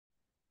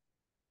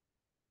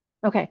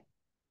Okay.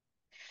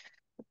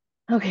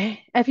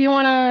 Okay. If you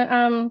want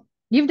to,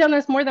 you've done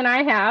this more than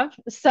I have.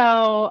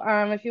 So,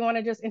 if you want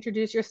to just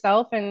introduce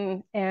yourself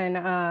and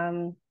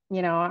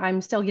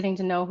I'm still getting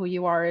to know who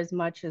you are as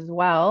much as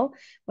well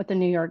with the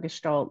New York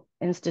Gestalt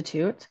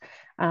Institute.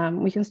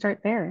 We can start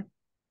there.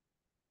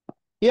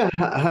 Yeah,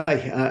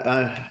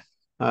 hi.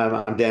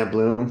 I'm Dan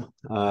Bloom.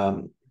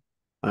 I'm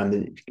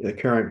the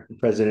current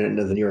president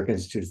of the New York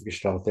Institute for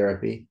Gestalt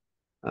Therapy.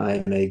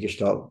 I'm a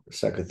Gestalt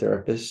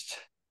psychotherapist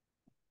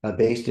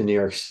based in New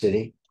York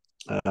City.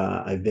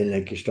 I've been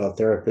a Gestalt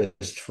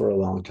therapist for a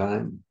long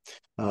time.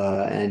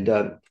 And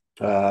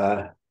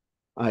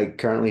I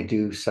currently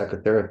do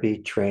psychotherapy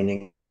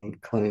training,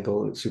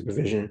 clinical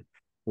supervision,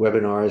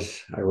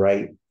 webinars. I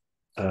write,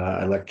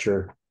 I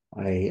lecture,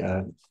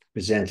 I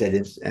present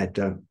at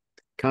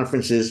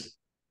conferences.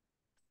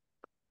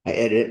 I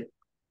edit.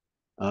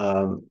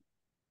 I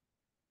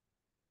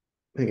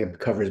think it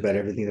covers about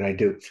everything that I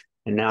do.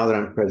 And now that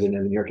I'm president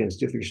of the New York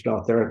Institute for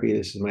Gestalt Therapy,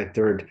 this is my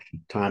third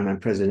time I'm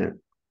president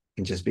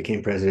and just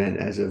became president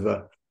as of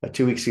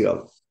 2 weeks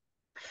ago.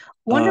 Uh,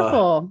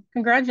 Wonderful.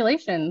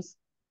 Congratulations.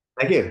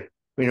 Thank you.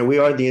 We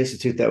are the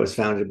institute that was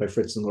founded by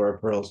Fritz and Laura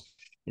Perls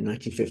in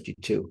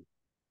 1952.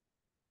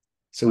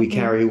 So we Hmm.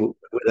 carry with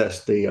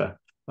us the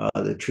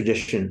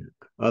tradition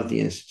of the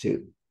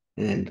institute.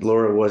 And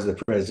Laura was the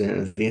president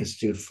of the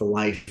institute for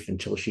life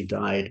until she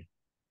died.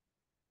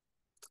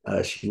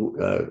 Yeah, she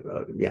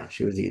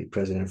was the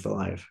president for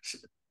life.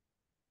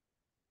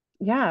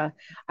 Yeah.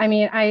 I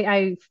mean,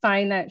 I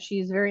find that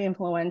she's very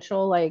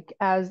influential. Like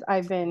as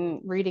I've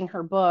been reading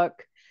her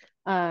book,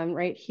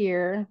 right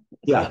here, so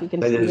if Yeah, you can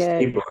that see is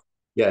it April.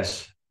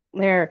 Yes.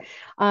 there,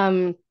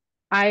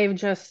 I've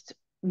just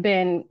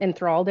been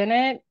enthralled in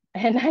it.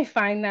 And I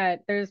find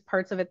that there's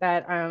parts of it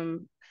that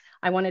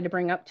I wanted to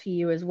bring up to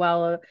you as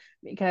well,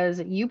 because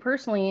you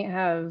personally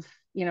have,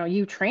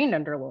 you trained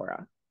under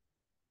Laura.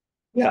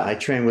 Yeah, I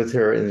trained with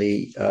her in in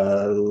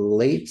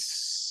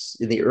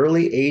the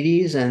early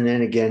 80s and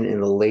then again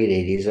in the late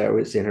 80s. I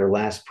was in her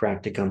last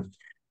practicum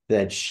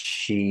that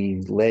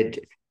she led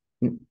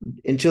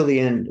until the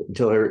end,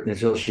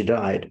 until she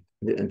died,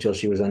 until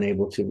she was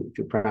unable to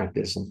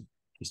practice and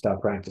she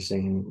stopped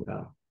practicing.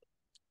 Uh,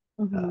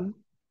 Hmm.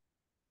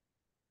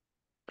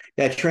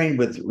 yeah, I trained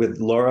with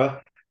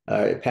Laura,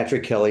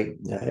 Patrick Kelly,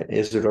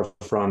 Isidore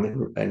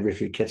Fromm, and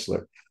Richard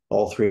Kitzler.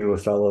 All three were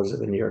fellows at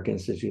the New York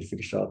Institute for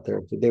Gestalt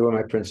Therapy. They were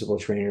my principal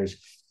trainers.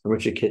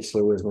 Richard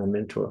Kitzler was my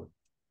mentor.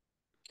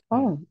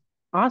 Oh,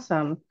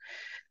 awesome.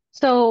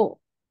 So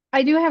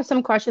I do have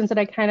some questions that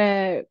I kind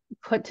of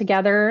put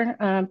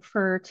together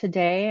for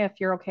today, if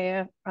you're okay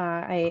if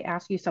I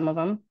ask you some of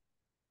them.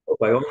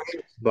 By all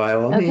means, by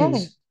all Okay,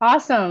 means.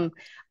 awesome.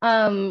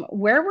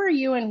 Where were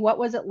you and what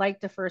was it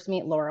like to first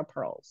meet Laura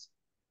Pearls?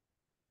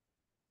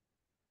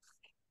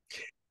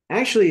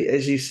 Actually,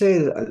 as you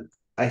say,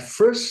 I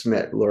first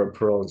met Laura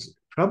Perls,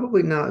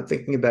 probably not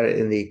thinking about it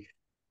in the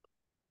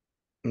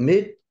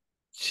mid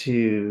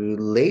to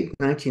late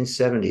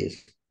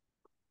 1970s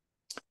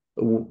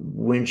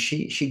when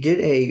she did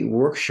a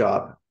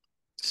workshop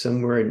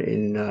somewhere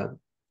in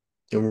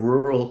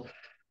rural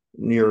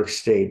New York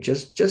State,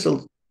 just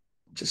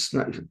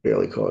not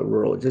barely call it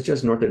rural,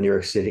 just north of New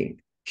York City.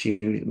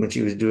 When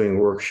she was doing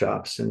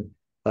workshops, and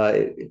uh,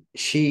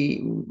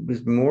 she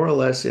was more or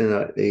less in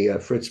a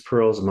Fritz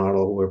Perls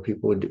model where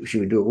she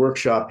would do a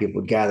workshop,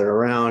 people would gather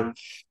around,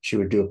 she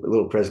would do a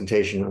little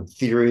presentation on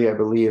theory, I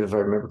believe, if I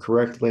remember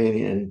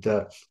correctly, and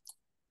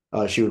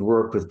she would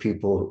work with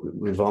people who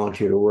would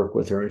volunteer to work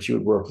with her, and she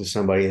would work with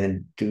somebody,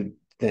 and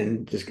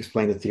then just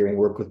explain the theory and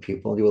work with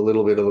people and do a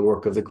little bit of the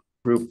work of the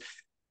group.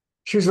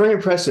 She was very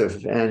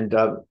impressive and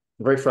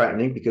very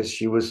frightening because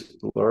she was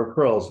Laura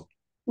Pearls.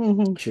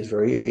 Hmm. She was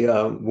very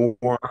warm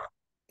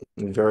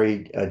and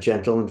very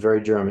gentle and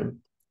very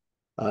German,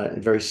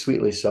 and very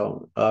sweetly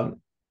so, and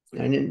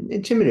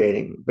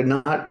intimidating, but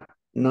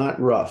not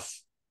rough.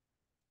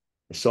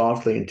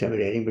 Softly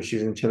intimidating, but she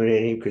was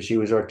intimidating because she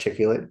was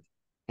articulate,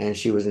 and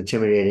she was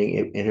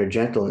intimidating in her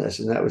gentleness,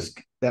 and that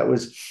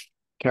was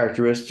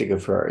characteristic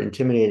of her.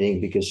 Intimidating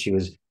because she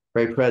was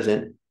very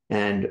present,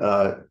 and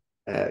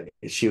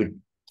she would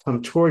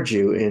come towards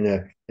you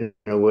in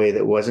a way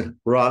that wasn't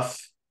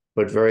rough,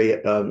 but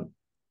very um,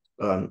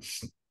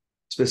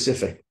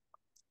 specific.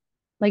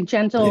 Like If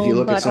gentle, you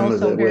look at but some of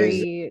also the ways,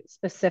 very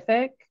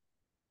specific.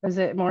 Is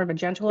it more of a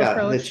gentle yeah, that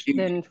approach she,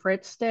 than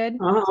Fritz did?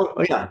 oh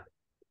yeah,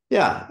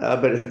 yeah,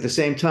 but at the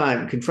same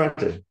time,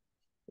 confronted.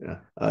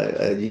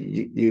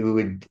 You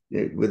would,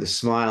 with a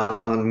smile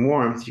and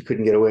warmth, you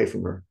couldn't get away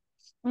from her.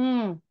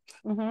 Mm.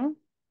 Hmm.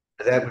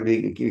 That would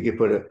be, you could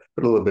put a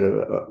little bit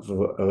of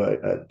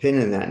a pin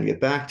in that and get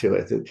back to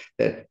it.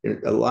 That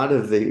a lot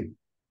of the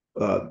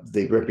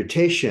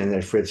reputation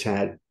that Fritz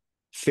had,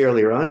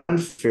 fairly or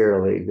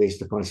unfairly,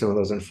 based upon some of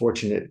those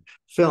unfortunate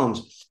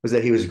films, was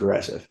that he was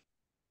aggressive.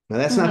 Now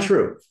that's not Hmm.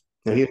 true.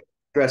 Now he was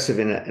aggressive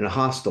in a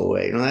hostile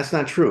way. No, that's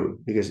not true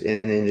because in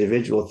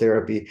individual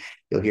therapy,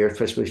 you'll hear,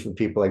 especially from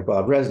people like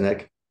Bob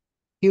Resnick,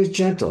 he was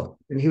gentle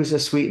and he was a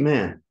sweet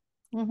man.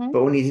 Hmm.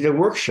 But when he did a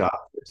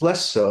workshop, It's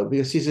less so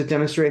because these are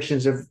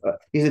demonstrations, and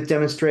a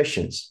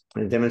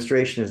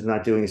demonstration is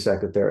not doing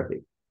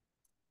psychotherapy.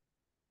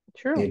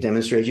 True. You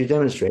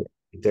demonstrate.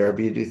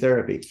 Therapy, you do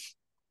therapy.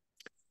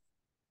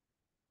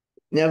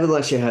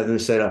 Nevertheless, you have them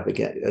set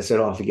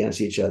off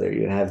against each other.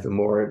 You have the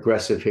more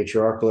aggressive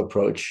patriarchal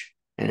approach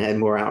and had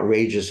more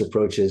outrageous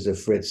approaches of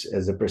Fritz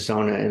as a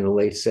persona in the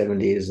late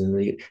 70s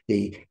and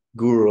the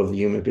guru of the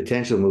human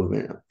potential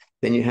movement.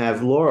 Then you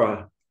have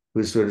Laura,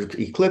 who's sort of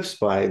eclipsed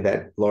by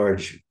that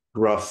large,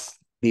 gruff,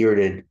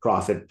 bearded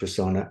prophet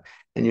persona.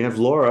 And you have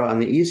Laura on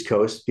the East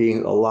Coast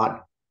being a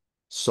lot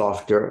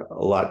softer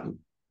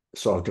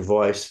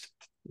voiced.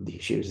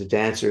 She was a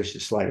dancer,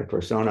 she's a slighter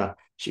persona.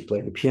 She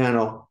played the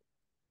piano.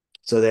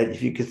 So that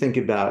if you could think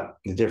about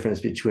the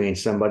difference between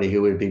somebody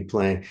who would be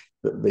playing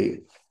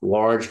the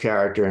large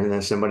character and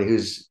then somebody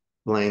who's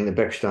playing the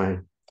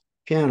Bechstein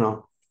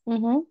piano,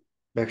 Hmm.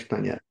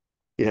 Bechstein, yeah,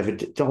 you'd have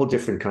a whole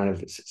different kind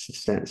of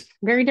sense.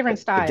 Very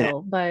different But then,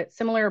 style, but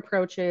similar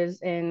approaches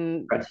right,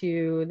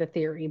 into the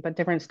theory, but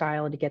different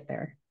style to get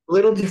there. a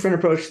little different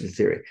approach to the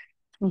theory.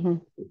 Hmm.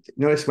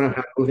 Notice when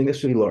I'm moving,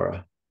 this would be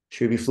Laura.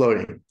 She would be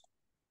floating.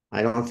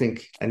 I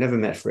never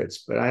met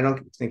Fritz, but I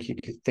don't think you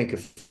could think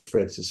of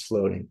Fritz as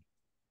floating.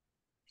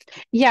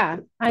 Yeah,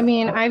 I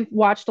mean, Uh, I've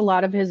watched a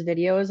lot of his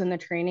videos in the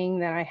training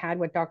that I had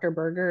with Dr.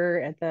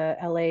 Berger at the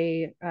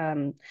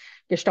LA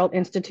Gestalt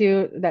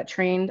Institute that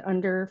trained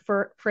under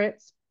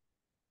Fritz.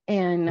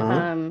 And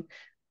uh-huh.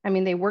 I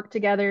mean, they worked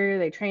together,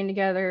 they trained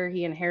together,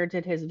 he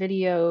inherited his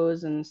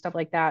videos and stuff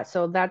like that.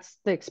 So that's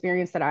the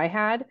experience that I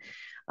had.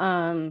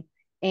 Um,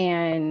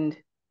 and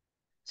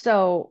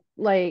so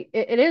like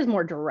it is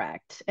more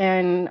direct.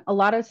 And a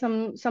lot of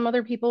some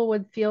other people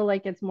would feel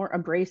like it's more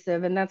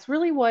abrasive. And that's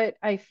really what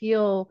I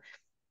feel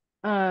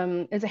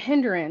is a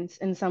hindrance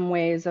in some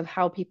ways of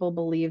how people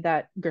believe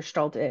that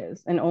Gestalt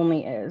is and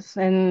only is.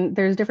 And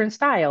there's different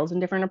styles and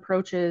different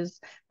approaches,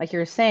 like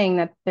you're saying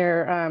that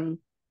there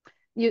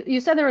you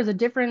said there was a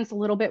difference a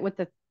little bit with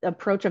the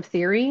approach of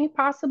theory,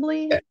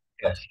 possibly. Yes,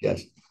 yes,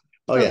 yes.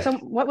 Oh, So, yes. so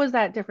what was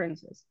that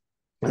differences?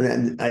 And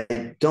then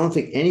I don't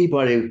think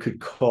anybody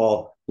could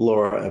call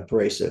Laura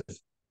abrasive.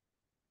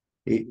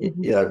 Mhm.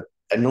 Yeah,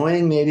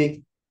 annoying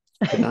maybe,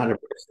 but not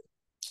abrasive.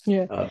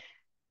 Yeah. Uh,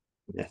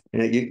 yeah.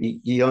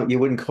 You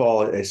wouldn't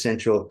call a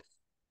central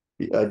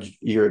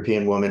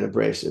European woman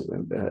abrasive,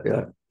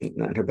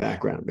 not her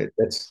background, but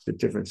that's a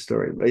different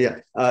story. But yeah,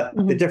 the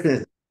Hmm.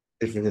 different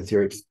in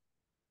theory.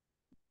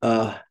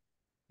 Uh,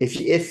 if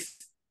it's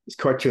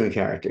cartoon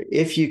character,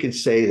 if you could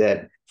say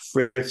that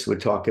Fritz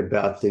would talk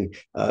about the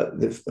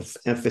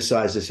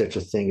emphasizes such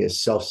a thing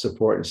as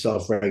self-support and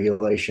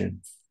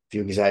self-regulation. If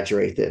you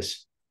exaggerate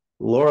this,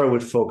 Laura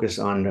would focus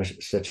on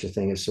such a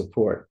thing as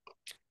supports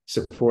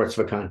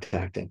for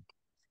contacting.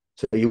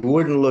 So you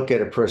wouldn't look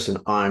at a person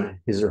on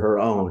his or her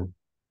own,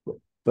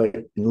 but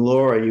in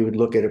Laura, you would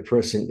look at a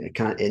person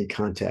in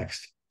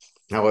context,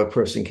 how a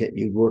person can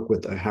you work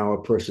with, how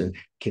a person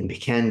can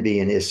be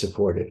and is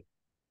supported,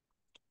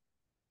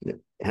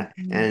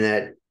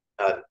 and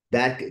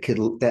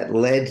that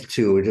led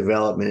to a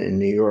development in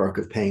New York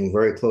of paying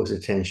very close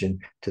attention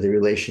to the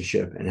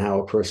relationship and how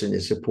a person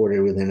is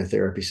supported within a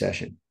therapy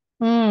session.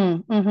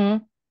 Mm-hmm.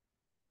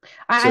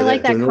 I So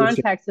like that the that notion,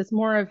 context. It's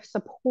more of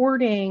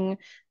supporting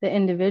the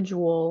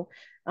individual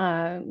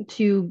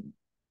to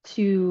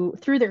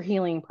through their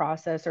healing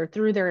process or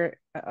through their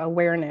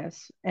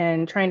awareness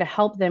and trying to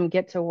help them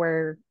get to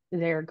where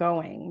they're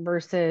going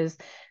versus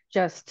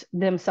just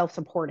them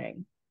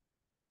self-supporting.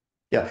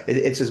 yeah,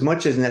 it's as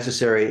much as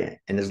necessary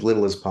and as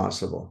little as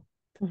possible.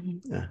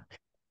 Mhm. Yeah.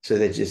 So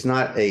that it's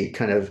not a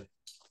kind of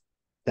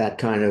that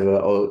kind of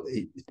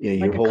you're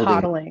Like a holding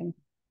coddling.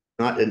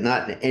 not in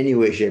any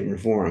way, shape, or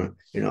form.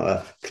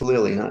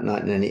 Clearly not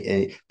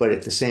in but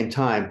at the same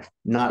time,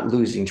 not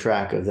losing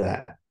track of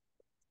that.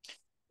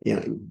 You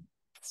know,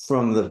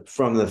 from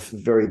the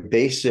very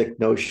basic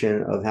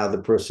notion of how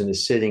the person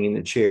is sitting in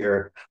the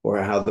chair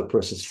or how the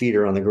person's feet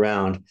are on the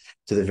ground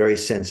to the very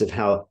sense of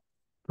how a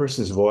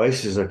person's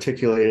voice is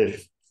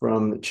articulated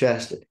from the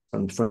chest,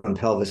 from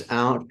pelvis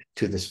out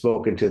to the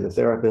spoken to the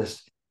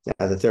therapist.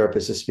 Yeah, the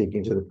therapist is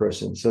speaking to the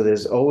person. So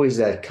there's always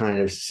that kind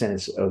of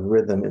sense of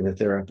rhythm in the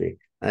therapy.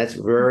 And that's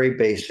very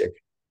basic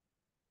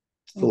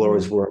to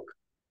Laura's Mhm. work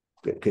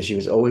because she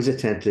was always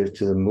attentive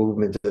to the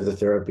movement of the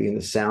therapy and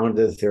the sound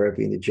of the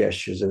therapy and the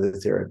gestures of the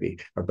therapy.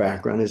 Her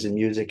background is in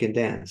music and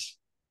dance.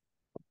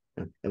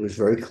 It was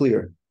very Mhm.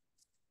 clear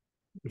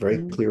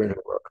in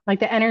her work. Like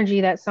the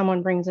energy that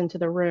someone brings into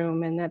the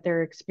room and that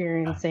they're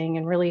experiencing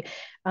and really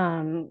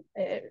um,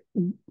 eh,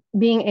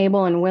 being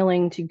able and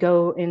willing to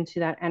go into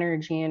that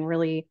energy and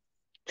really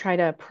try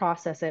to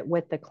process it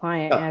with the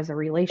client Yeah, as a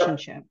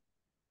relationship.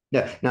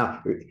 yeah.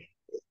 Now,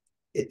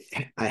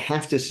 I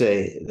have to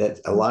say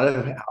that a lot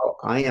of how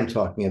I am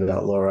talking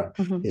about Laura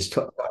Hmm. is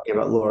talking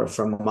about Laura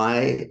from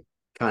my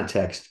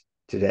context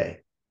today.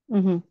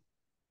 Hmm.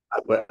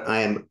 But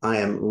I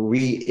am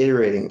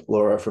reiterating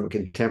Laura from a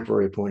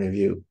contemporary point of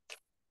view.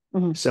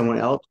 Hmm. Someone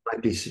else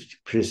might be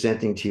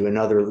presenting to you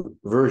another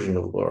version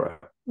of Laura.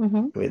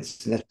 Hmm. I mean,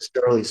 it's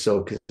necessarily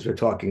so because we're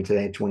talking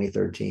today,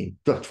 2013,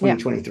 no, Yeah.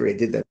 2023. I Three.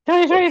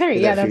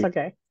 did Yeah, that that's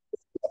okay.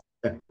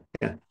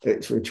 yeah,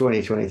 it's for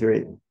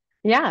 2023.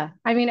 Yeah,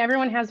 I mean,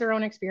 everyone has their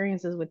own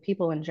experiences with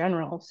people in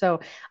general.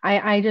 So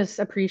I just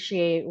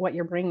appreciate what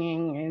you're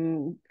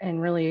bringing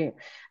and really,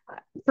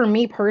 for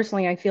me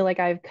personally, I feel like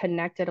I've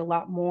connected a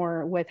lot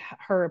more with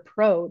her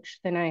approach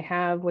than I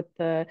have with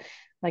the,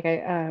 like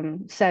I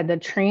said, the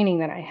training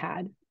that I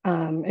had.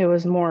 It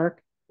was more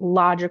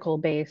logical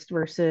based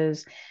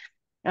versus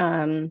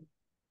um,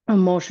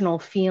 emotional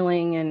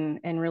feeling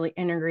and really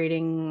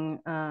integrating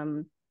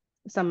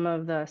some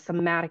of the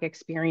somatic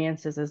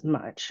experiences as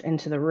much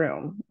into the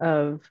room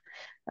of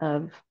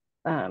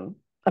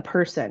a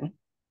person.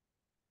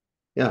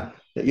 Yeah,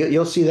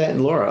 you'll see that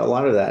in Laura. A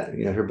lot of that,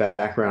 her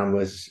background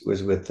was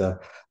with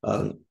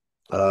um,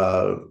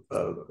 uh,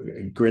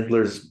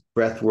 Grindler's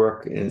breath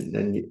work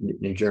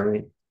in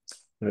Germany.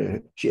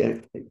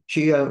 She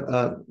she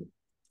Elsa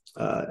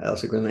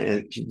Grindler,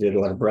 and she did a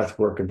lot of breath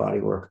work and body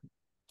work.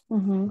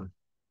 Hmm.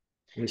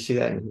 You see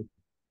that?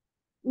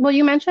 Well,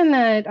 you mentioned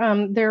that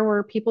there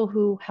were people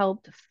who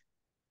helped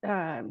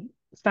um,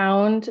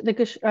 found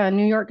the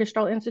New York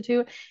Gestalt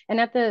Institute. And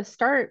at the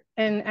start,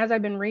 and as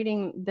I've been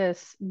reading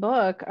this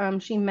book,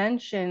 she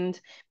mentioned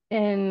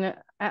in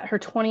at her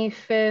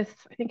 25th,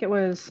 I think it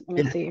was, let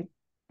me Yeah, see,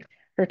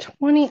 her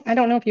 20, I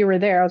don't know if you were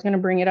there. I was going to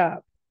bring it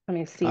up. Let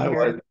me see I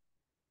was here.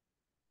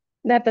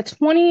 That the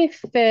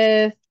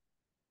 25th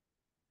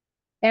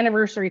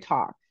anniversary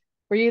talk.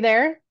 Were you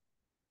there?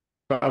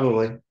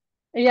 probably.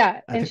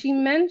 Yeah. I And think. she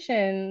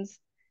mentions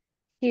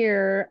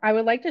here, I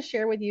would like to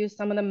share with you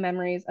some of the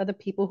memories of the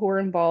people who were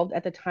involved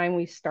at the time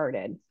we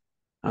started.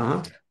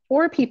 Uh-huh.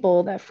 Four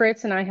people that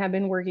Fritz and I have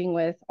been working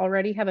with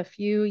already have a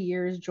few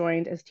years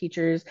joined as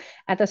teachers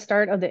at the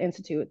start of the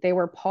Institute. They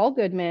were Paul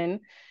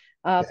Goodman,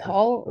 Yeah.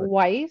 Paul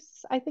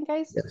Weiss, I think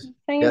Yes.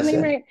 saying his Yes.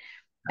 name Yeah. right,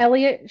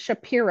 Elliot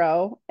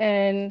Shapiro,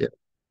 and Yeah.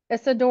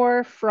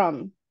 Isidore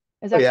Frum.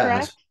 Is Oh that yeah.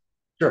 correct?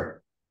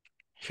 Sure.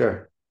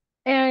 Sure.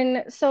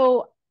 And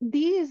so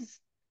these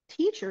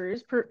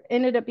teachers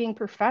ended up being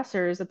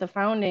professors at the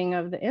founding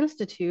of the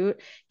Institute.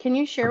 Can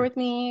you share with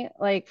me,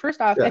 like, first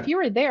off, if Yeah. you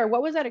were there,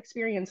 what was that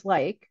experience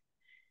like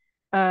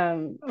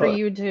for Oh,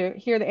 you to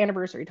hear the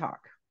anniversary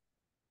talk?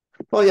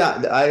 well,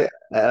 yeah.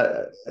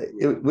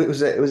 It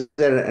was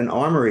at an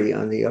armory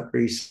on the Upper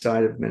East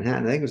Side of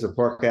Manhattan. I think it was the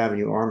Park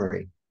Avenue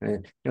Armory,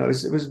 and it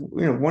was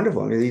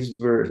wonderful. I mean,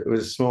 it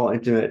was a small,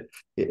 intimate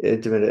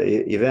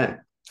event.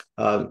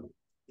 Um,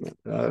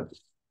 uh,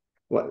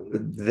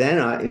 then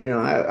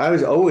I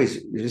was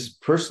always,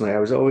 just personally, I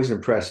was always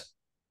impressed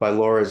by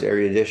Laura's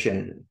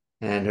erudition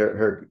and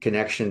her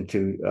connection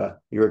to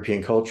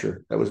European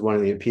culture. That was one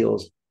of the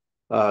appeals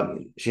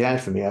she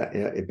had for me.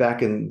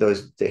 Back in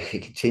those days,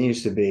 it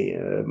continues to be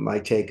my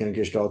take on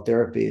Gestalt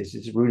therapy is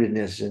its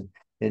rootedness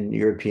in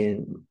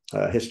European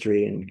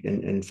history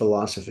and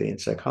philosophy and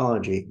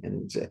psychology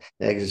and its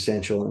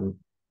existential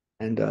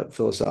and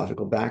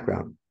philosophical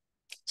background.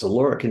 So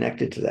Laura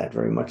connected to that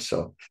very much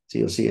so. So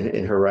you'll see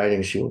in her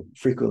writing, she'll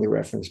frequently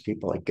reference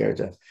people like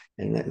Goethe,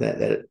 and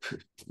that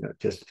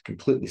just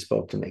completely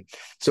spoke to me.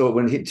 So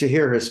to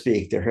hear her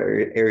speak,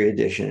 her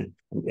erudition,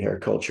 her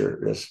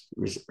culture just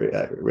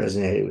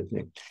resonated with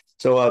me.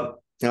 So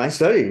I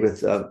studied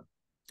with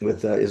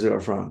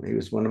Isidore Fromm. He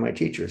was one of my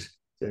teachers.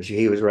 So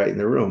he was right in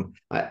the room.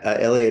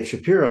 Elliot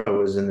Shapiro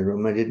was in the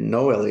room. I didn't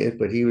know Elliot,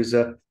 but he was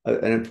an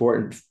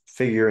important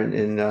figure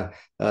in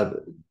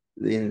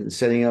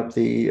setting up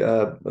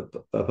the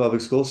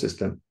public school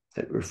system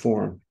at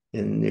reform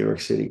in New York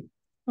City.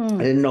 I Hmm.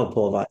 didn't know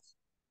Paul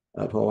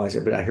Weiss,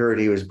 but I heard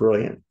he was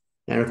brilliant.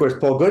 And of course,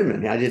 Paul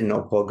Goodman. I didn't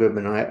know Paul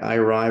Goodman. I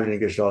arrived in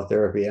Gestalt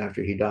therapy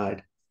after he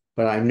died,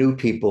 but I knew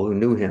people who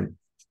knew him.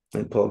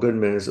 And Paul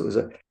Goodman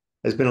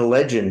has been a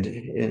legend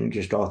in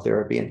Gestalt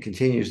therapy and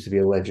continues to be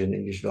a legend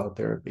in Gestalt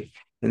therapy.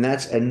 And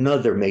that's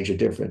another major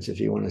difference if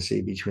you want to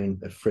see between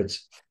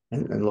Fritz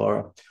and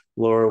Laura.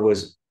 Laura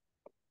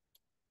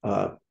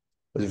uh,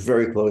 was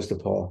very close to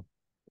Paul,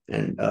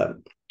 and uh,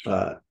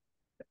 uh,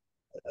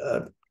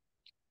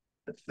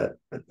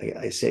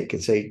 I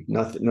can say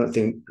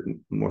nothing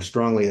more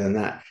strongly than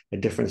that. The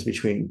difference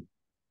between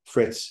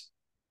Fritz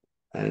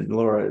and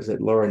Laura is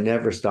that Laura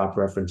never stopped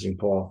referencing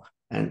Paul,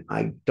 and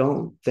I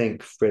don't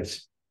think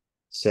Fritz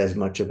says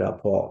much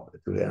about Paul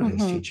throughout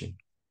his Hmm. teaching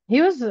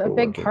He was a or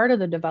big working. part of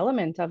the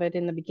development of it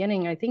in the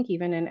beginning. I think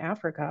even in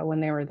Africa when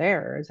they were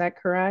there. Is that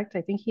correct?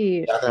 I think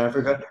he, South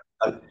Africa,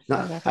 South not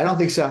I don't Africa.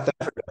 think South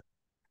Africa,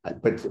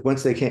 but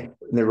once they came,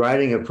 in the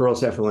writing of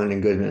Perls, Heffernan,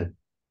 and Goodman,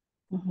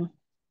 Hmm.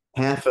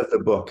 half of the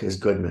book is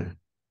Goodman.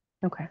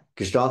 Okay.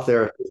 Gestalt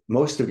therapy,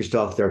 most of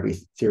Gestalt therapy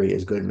theory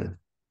is Goodman.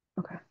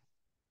 Okay.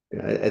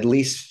 At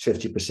least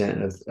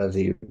 50% of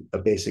the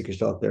basic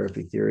Gestalt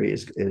therapy theory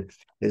is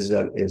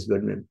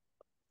Goodman.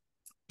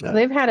 So Uh,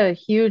 they've had a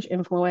huge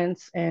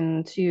influence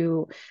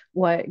into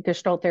what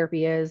Gestalt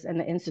therapy is and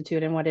the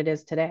Institute and what it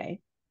is today.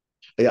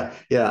 yeah,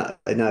 yeah.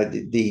 Now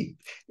you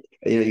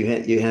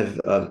have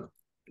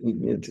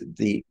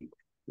the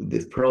the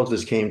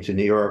Perls came to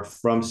New York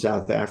from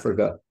South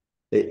Africa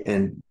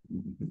and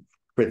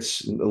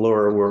Fritz and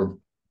Laura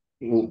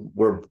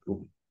were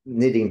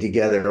knitting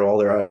together all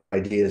their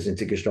ideas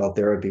into Gestalt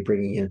therapy,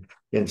 bringing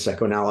in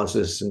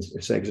psychoanalysis and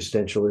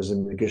existentialism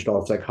and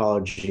Gestalt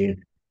psychology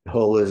and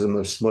holism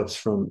of Smuts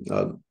from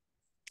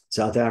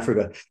South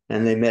Africa.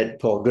 And they met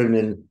Paul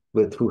Goodman,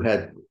 who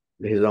had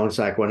his own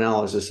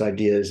psychoanalysis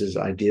ideas, his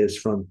ideas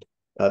from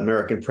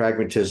American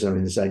pragmatism,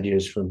 and his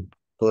ideas from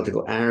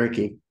political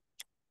anarchy.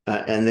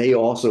 And they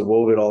also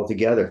wove it all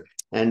together.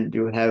 And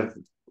you have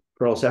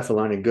Perls,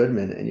 Hefferline, and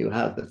Goodman, and you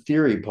have the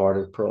theory part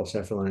of Perls,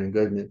 Hefferline, and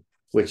Goodman,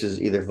 which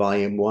is either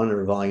volume 1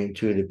 or volume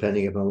 2,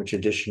 depending upon which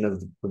edition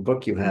of the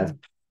book you have.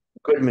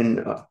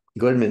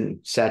 Goodman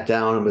sat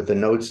down with the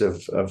notes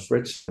of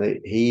Fritz.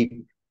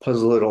 He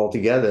puzzled it all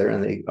together,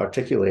 and they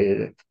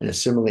articulated an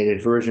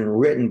assimilated version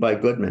written by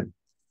Goodman.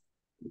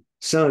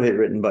 Some of it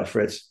written by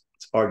Fritz.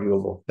 It's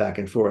arguable back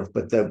and forth,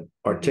 but the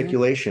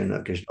articulation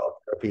of Gestalt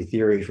therapy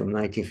theory from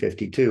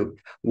 1952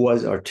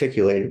 was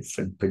articulated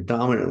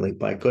predominantly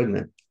by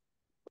Goodman.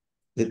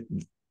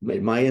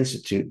 My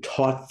institute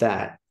taught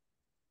that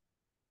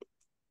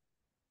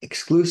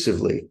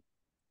exclusively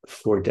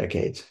for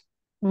decades.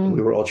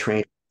 We were all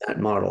trained in that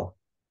model.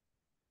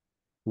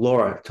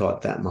 Laura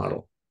taught that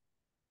model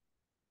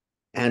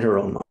and her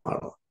own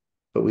model,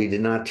 but we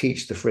did not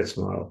teach the Fritz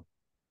model.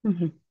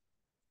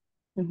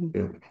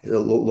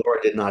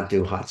 Laura did not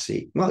do hot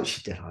seat. Well,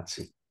 she did hot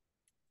seat,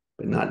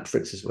 but not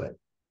Fritz's way.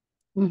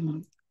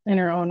 In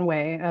her own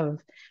way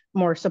of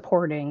more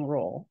supporting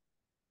role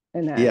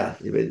in that. Yeah,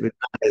 but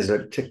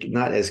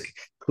not as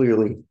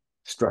clearly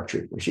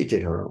structured. She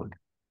did her own.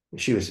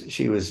 She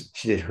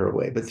did her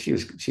way, but she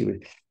was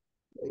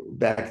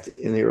back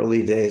in the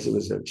early days. It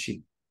was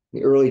the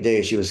early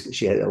days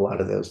she had a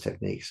lot of those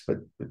techniques, but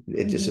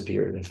it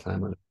disappeared as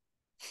time went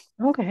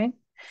on. Okay.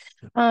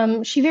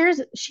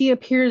 She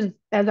appears,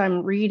 as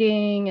I'm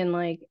reading and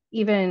like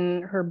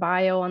even her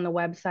bio on the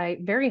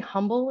website, very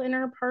humble in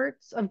her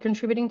parts of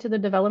contributing to the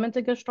development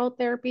of Gestalt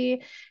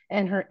therapy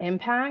and her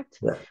impact.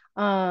 Yeah.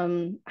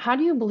 How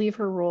do you believe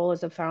her role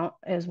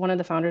as one of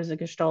the founders of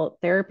Gestalt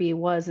therapy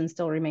was and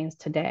still remains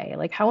today?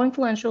 Like, how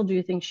influential do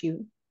you think she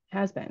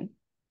has been?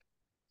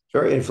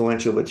 Very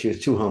influential, but she was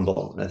too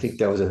humble. I think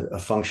that was a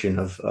function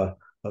of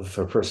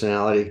her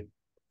personality,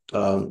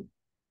 than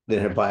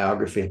her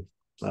biography.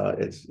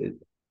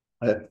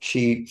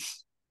 She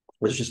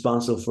was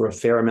responsible for a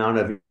fair amount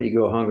of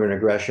ego, hunger, and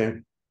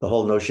aggression. The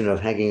whole notion of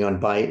hanging on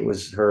bite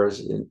was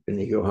hers in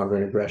ego, hunger,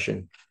 and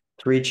aggression.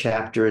 3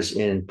 chapters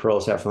in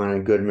Perls, Hefferline,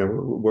 and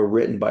Goodman were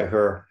written by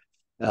her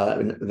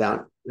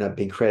without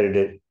being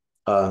credited.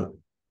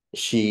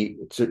 She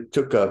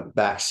took a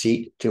back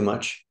seat too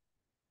much.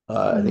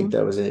 I think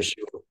that was an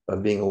issue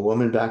of being a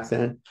woman back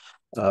then.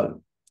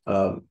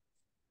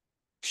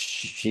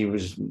 She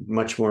was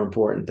much more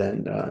important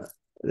than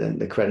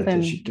the credit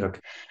that she took.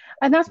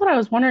 And that's what I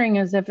was wondering,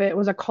 is if it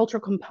was a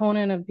cultural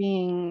component of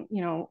being,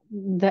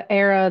 the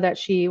era that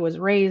she was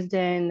raised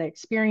in, the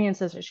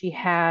experiences that she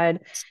had,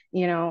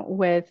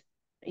 with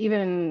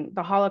even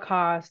the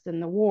Holocaust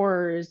and the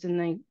wars and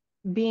the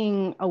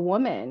being a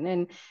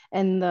woman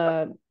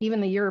and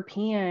even the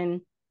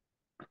European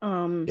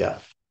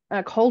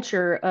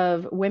culture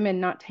of women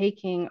not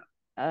taking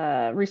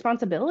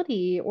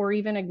responsibility or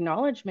even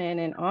acknowledgement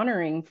and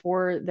honoring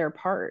for their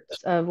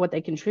parts of what they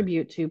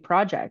contribute to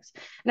projects.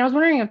 And I was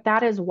wondering if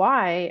that is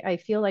why I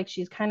feel like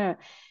she's kind of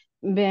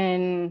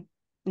been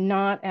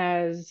not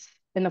as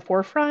in the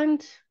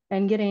forefront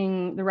and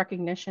getting the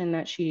recognition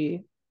that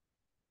she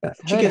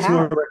gets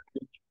have.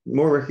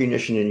 more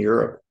recognition in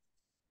Europe.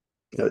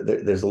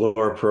 There's the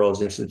Laura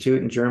Perls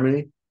Institute in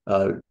Germany.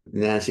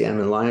 Nancy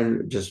Emmon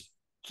Lyon just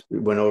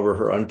went over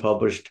her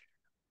unpublished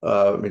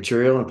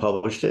material and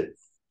published it.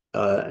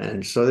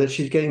 And so that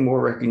she's getting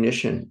more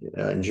recognition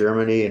in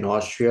Germany and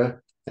Austria.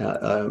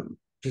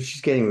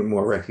 She's getting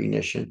more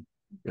recognition.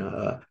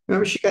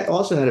 Remember, she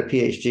also had a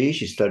PhD.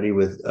 She studied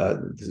with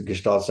the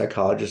Gestalt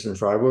psychologist in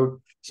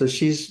Freiburg. So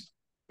she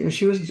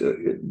was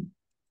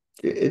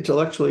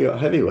intellectually a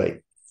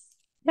heavyweight.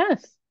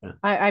 Yes. Yeah.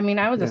 I mean,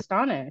 I was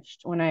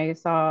astonished when I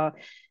saw,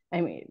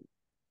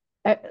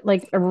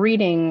 like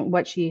reading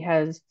what she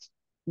has,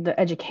 the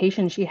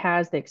education she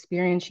has, the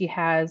experience she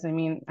has. I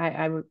mean,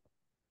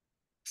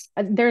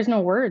 there's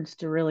no words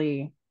to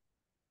really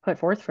put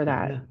forth for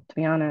that, to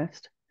be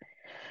honest.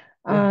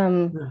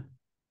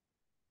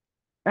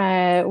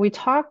 We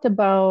talked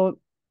about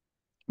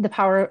the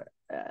power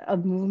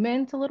of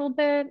movement a little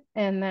bit,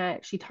 and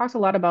that she talks a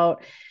lot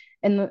about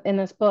in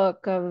this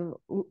book of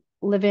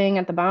living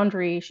at the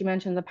boundary. She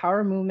mentions the power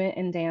of movement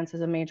and dance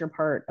is a major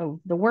part of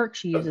the work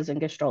she uses in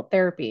Gestalt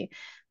therapy.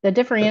 The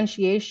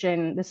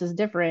differentiation, this is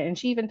different, and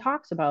she even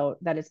talks about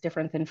that it's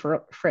different than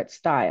Fritz's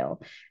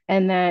style,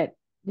 and that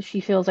she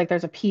feels like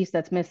there's a piece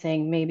that's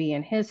missing maybe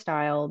in his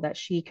style that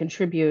she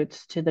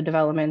contributes to the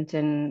development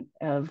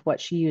of what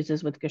she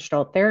uses with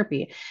Gestalt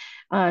therapy.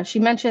 She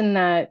mentioned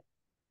that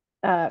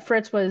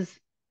Fritz was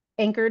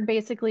anchored,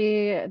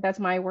 basically, that's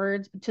my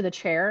words, to the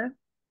chair.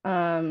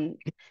 And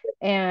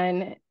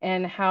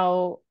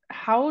how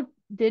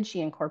did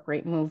she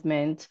incorporate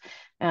movement,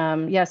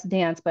 yes,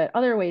 dance, but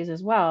other ways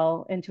as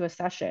well into a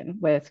session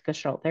with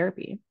Gestalt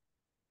therapy?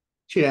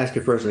 She'd ask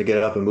a person to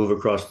get up and move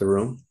across the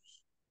room.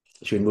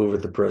 She would move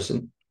with the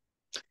person.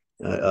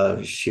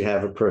 She'd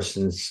have a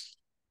person's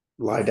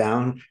lie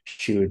down.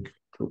 She would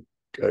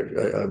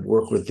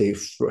work with the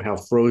how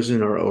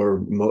frozen or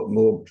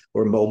mobile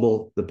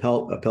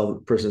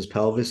the person's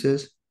pelvis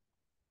is.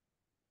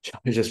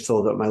 I just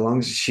filled up my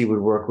lungs. She would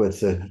work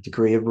with the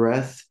degree of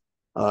breath.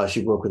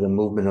 She'd work with the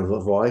movement of a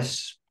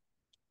voice.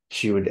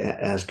 She would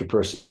ask a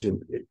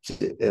person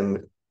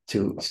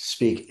to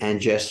speak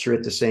and gesture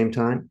at the same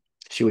time.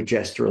 She would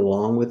gesture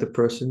along with the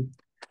person.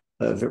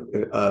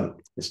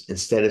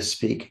 Instead of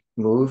speak,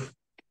 move.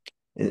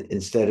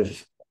 Instead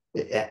of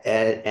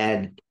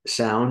add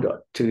sound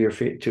to your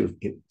to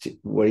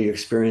what are you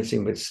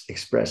experiencing, but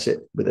express it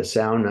with a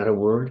sound, not a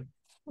word.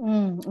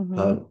 Mm-hmm.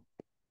 Uh,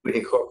 we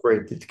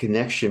incorporate the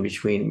connection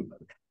between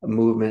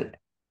movement,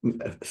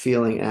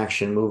 feeling,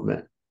 action,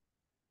 movement,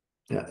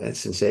 and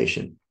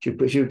sensation. She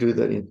would do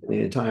the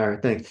entire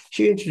thing.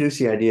 She introduced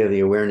the idea of the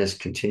awareness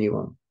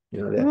continuum.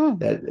 You know that Mm.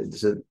 that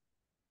is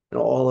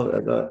all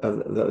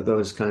of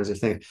those kinds of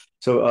things.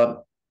 So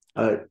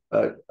uh,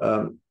 uh,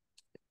 um,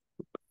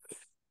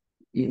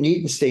 you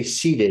need to stay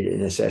seated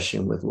in a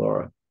session with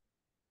Laura.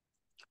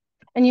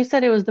 And you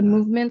said it was the Uh,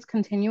 movements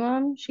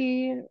continuum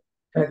she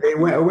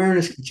incorporated?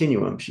 Awareness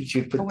continuum.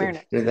 She put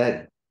Awareness.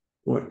 that.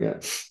 Yeah,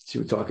 she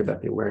would talk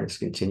about the awareness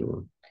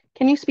continuum.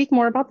 Can you speak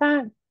more about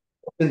that?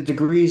 The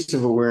degrees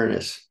of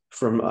awareness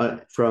from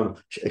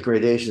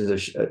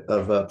gradations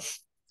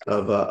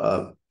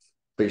of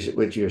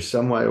which you're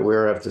somewhat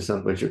aware of to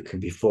something which you can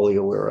be fully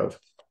aware of.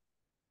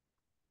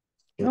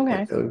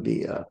 Okay. That would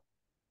be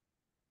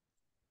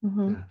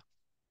Hmm. yeah.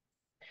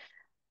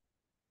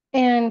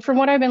 And from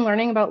what I've been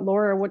learning about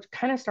Laura, what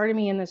kind of started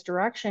me in this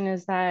direction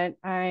is that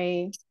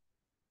I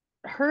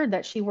heard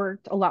that she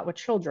worked a lot with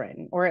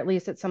children, or at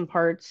least at some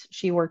parts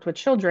she worked with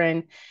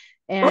children.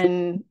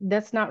 And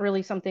that's not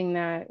really something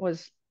that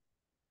was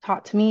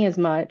taught to me as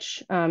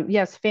much.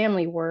 Yes,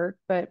 family work,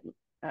 but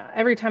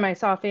every time I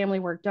saw family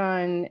work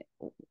done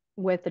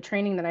with the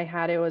training that I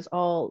had, it was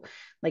all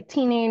like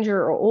teenager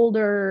or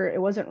older. It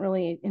wasn't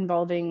really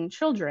involving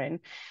children.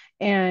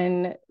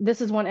 And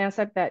this is one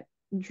aspect that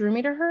drew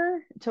me to her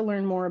to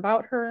learn more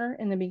about her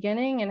in the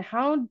beginning. And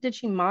how did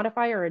she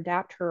modify or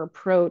adapt her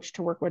approach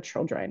to work with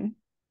children?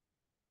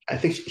 I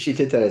think she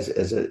did that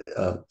as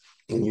a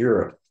in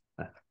Europe.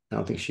 I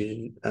don't think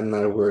she. I'm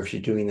not aware if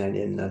she's doing that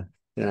in the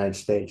United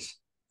States.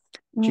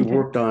 She Okay.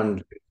 worked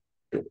on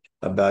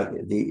about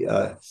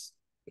the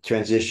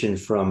transition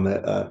from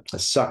a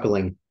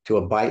suckling to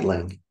a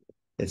biteling.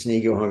 It's an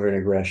ego, hunger, and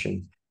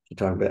aggression. She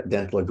talked about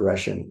dental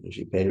aggression.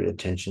 She paid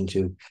attention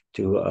to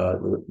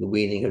the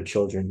weaning of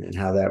children and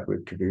how that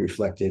could be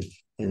reflected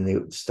in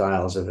the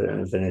styles of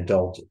an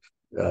adult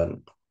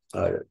um,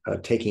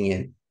 taking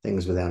in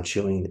things without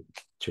chewing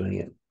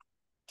it.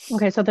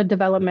 Okay, so the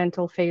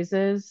developmental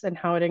phases and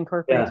how it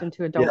incorporates Yeah,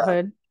 into yeah,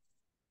 adulthood.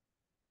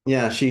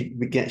 yeah.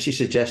 She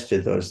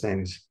suggested those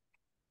things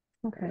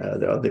Okay.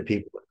 that other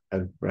people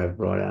have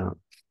brought out.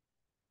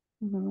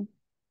 Mhm.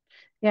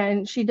 Yeah,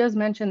 and she does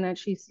mention that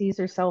she sees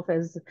herself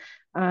as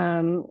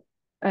um,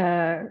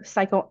 a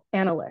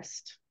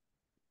psychoanalyst.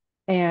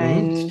 Mhm.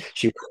 And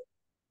She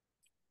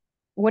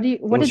what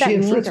well, did she that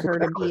and mean Fritz to were her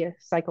to be a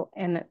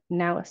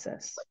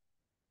psychoanalysis?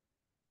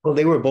 well,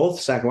 they were both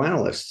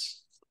psychoanalysts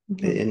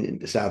Hmm.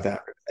 in South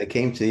Africa. They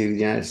came to the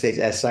United States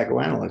as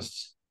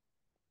psychoanalysts.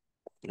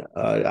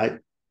 I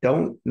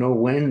don't know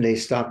when they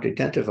stopped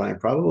identifying,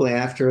 probably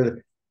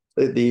after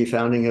the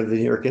founding of the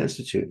New York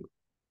Institute.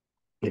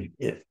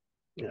 Yeah.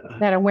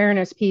 That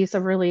awareness piece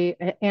of really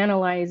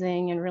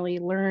analyzing and really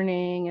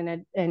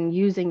learning and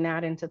using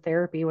that into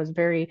therapy was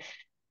very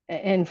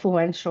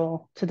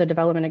influential to the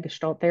development of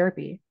Gestalt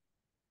therapy.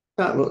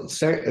 Well,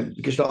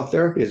 Gestalt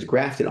therapy is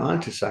grafted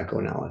onto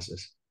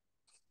psychoanalysis.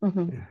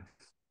 Hmm. Yeah.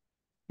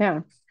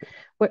 Yeah,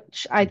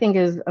 which I think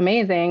is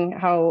amazing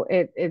how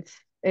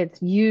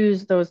it's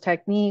used those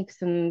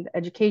techniques and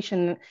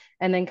education,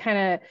 and then kind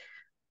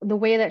of the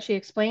way that she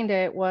explained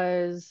it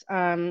was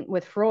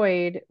with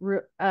Freud,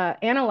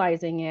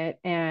 analyzing it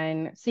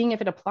and seeing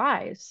if it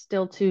applies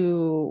still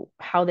to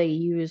how they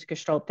use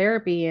Gestalt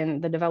therapy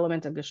and the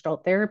development of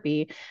Gestalt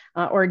therapy,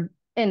 or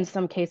in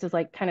some cases,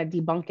 like kind of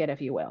debunk it,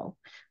 if you will,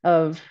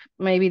 of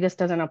maybe this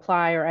doesn't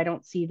apply or I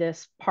don't see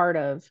this part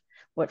of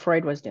what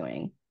Freud was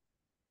doing.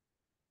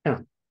 Yeah,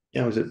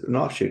 yeah, it was an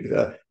offshoot.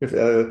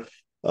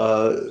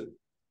 Uh,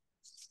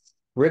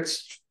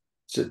 Ritz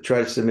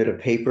tried to submit a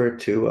paper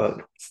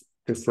to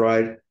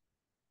Freud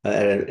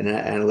at an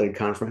analytic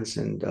conference,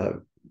 and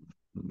it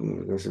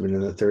was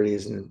in the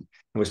 30s, and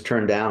it was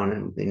turned down,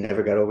 and they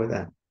never got over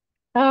that.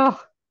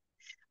 Oh,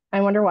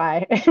 I wonder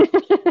why.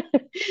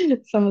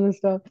 Some of the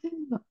stuff.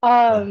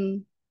 Uh,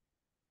 Um,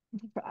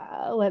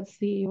 let's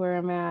see where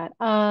I'm at.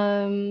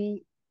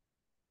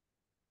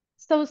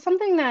 So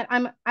something that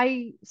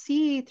I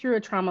see through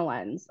a trauma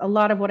lens. A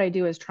lot of what I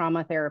do is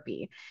trauma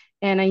therapy,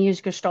 and I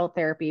use Gestalt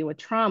therapy with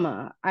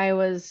trauma. I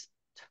was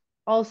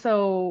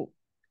also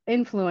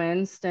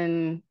influenced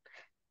and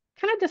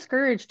kind of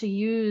discouraged to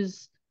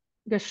use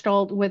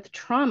Gestalt with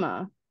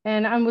trauma.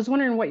 And I was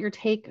wondering what your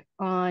take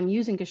on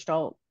using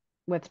Gestalt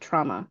with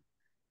trauma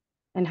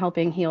and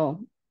helping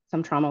heal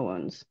some trauma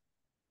wounds.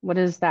 What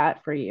is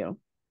that for you?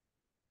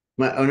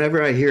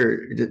 Whenever I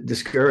hear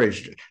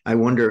discouraged, I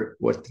wonder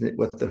what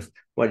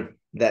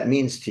that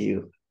means to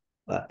you,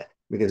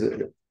 because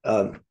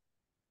um,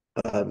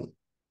 um,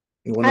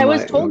 one of I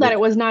was my told that it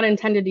was not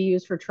intended to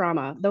use for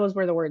trauma. Those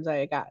were the words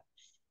I got.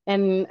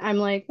 And I'm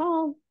like,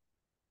 well,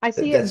 I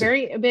see it that's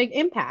very a big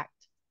impact.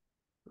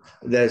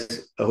 that's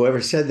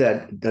whoever said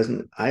that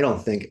doesn't, I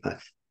don't think,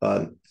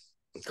 uh,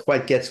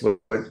 quite gets what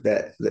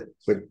that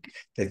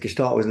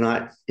Gestalt was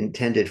not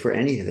intended for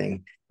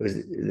anything.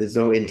 There's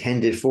no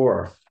intended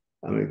for.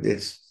 I mean,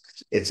 it's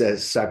a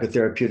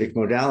psychotherapeutic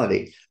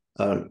modality.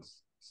 Uh,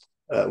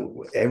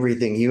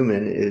 Everything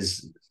human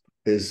is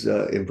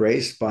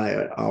embraced by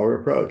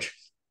our approach.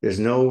 There's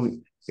no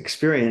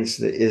experience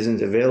that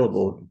isn't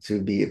available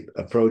to be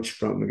approached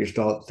from a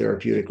Gestalt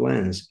therapeutic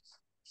lens.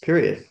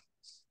 Period.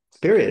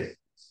 Period.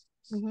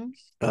 Hmm.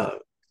 Uh,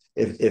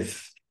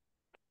 if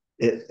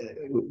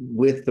it,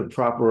 with the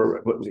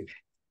proper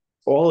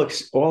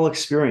all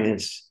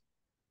experience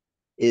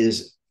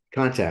is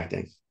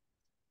contacting.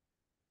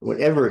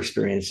 Whatever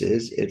experience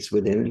is, it's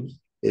within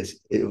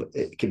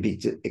it can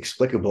be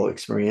explicable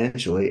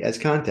experientially as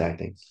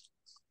contacting.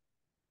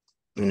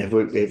 And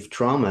if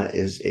trauma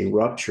is a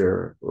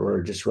rupture or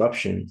a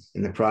disruption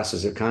in the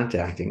process of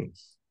contacting,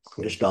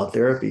 Gestalt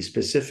therapy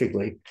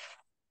specifically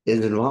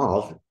is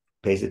involved,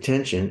 pays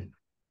attention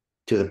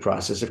to the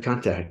process of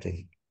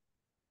contacting.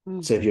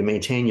 So if you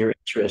maintain your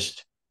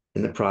interest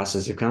in the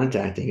process of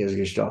contacting as a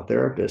Gestalt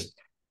therapist,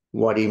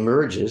 what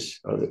emerges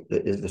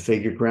is the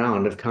figure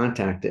ground of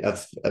contact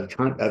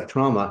of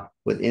trauma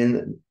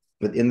within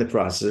the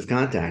process of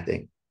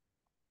contacting.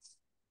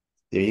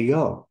 There you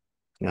go.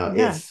 Now,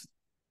 Yeah.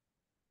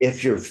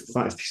 if you're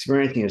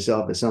experiencing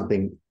yourself as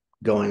something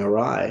going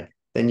awry,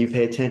 then you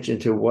pay attention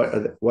to what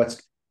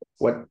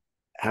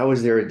how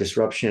is there a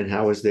disruption?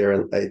 How is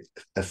there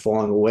a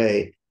falling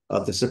away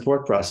of the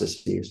support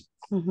processes?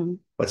 Hmm.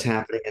 What's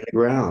happening in the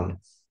ground?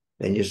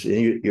 And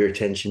your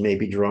attention may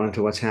be drawn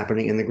to what's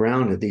happening in the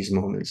ground at these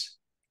moments.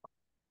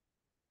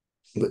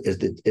 Is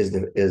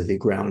the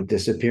ground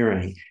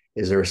disappearing?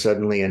 Is there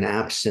suddenly an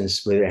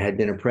absence where there had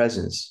been a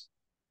presence?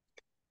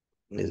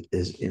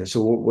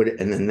 So what,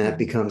 and then that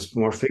becomes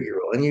more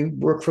figural, and you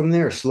work from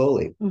there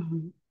slowly.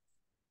 Hmm.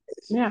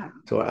 Yeah.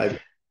 So I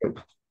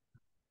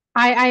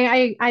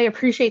I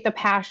appreciate the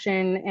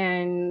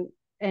passion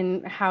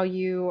and how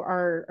you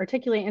are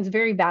articulating. It's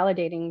very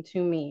validating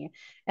to me.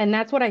 And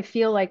that's what I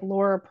feel like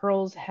Laura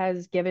Perls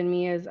has given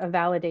me as a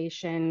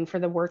validation for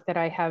the work that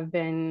I have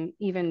been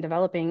even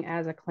developing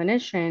as a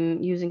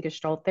clinician using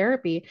Gestalt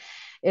therapy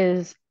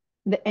is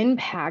the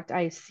impact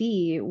I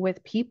see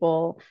with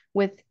people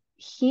with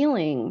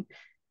healing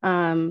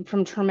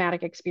from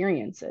traumatic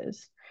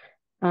experiences.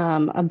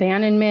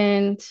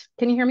 Abandonment.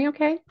 Can you hear me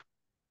okay?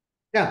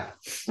 yeah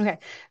Okay.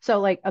 So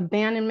like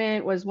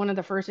abandonment was one of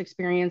the first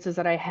experiences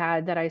that I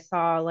had that I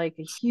saw like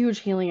a huge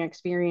healing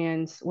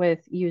experience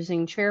with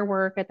using chair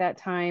work at that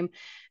time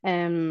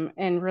and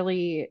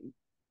really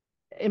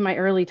in my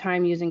early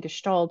time using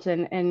Gestalt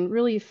and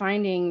really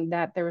finding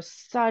that there was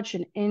such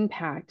an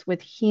impact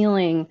with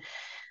healing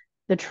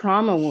the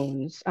trauma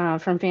wounds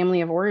from family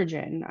of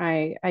origin.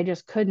 I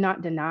just could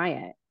not deny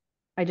it.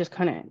 I just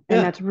couldn't. And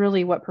yeah that's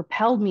really what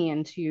propelled me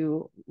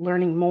into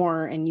learning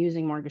more and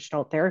using more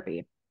Gestalt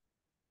therapy.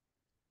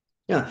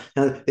 yeah.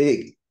 Now,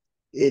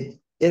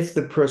 if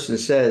the person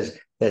says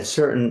that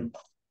certain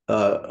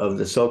of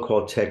the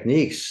so-called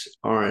techniques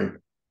aren't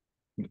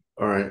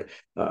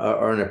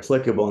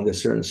applicable under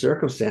certain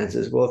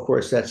circumstances, well, of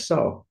course that's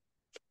so.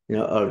 You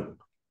know,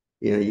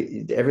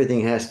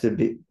 everything has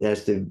to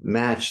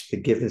match the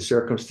given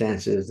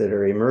circumstances that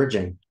are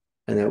emerging,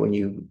 and that when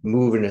you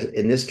move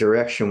in this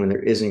direction, when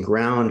there isn't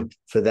ground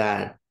for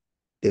that,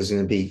 there's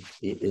going to be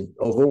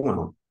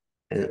overwhelm,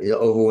 and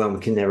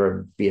overwhelm can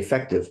never be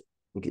effective.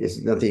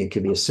 It's nothing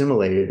can be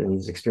assimilated in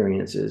these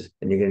experiences,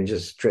 and you're going to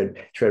just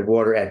tread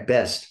water at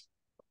best.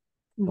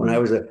 When I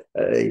Mhm. was a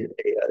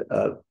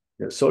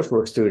social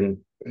work student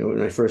in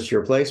my first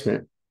year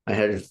placement, I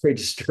had a very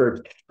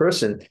disturbed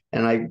person,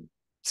 and I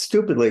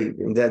stupidly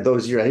that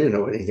those years I didn't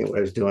know anything what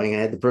I was doing. I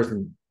had the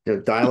person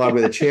dialogue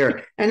with a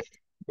chair, and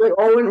it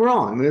all went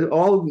wrong. I mean, it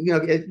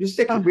was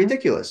Uh-huh.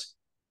 ridiculous.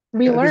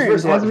 We Because learn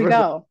as we first of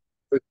go. all,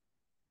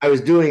 I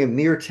was doing a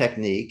mere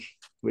technique,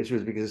 which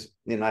was because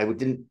I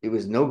didn't. It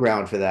was no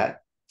ground for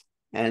that,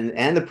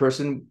 and the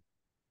person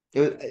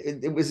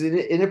it was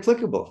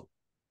inapplicable.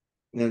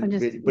 I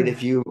just, But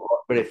yeah.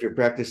 if you're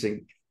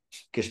practicing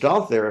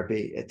Gestalt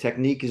therapy, a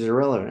technique is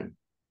irrelevant.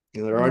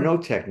 There are Mhm. no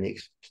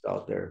techniques in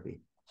Gestalt therapy.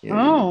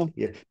 Oh,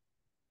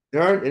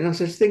 There are no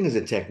such thing as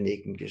a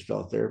technique in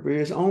Gestalt therapy.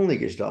 There's only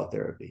Gestalt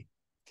therapy.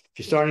 If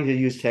you're starting to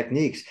use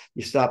techniques,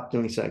 you stop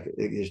doing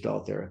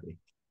Gestalt therapy.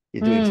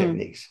 You're doing mm,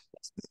 techniques,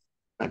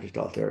 not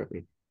Gestalt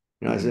therapy.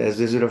 As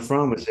Visitor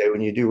Fromm would say,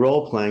 when you do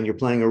role playing, you're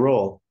playing a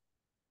role.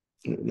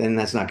 then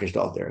that's not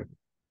Gestalt therapy.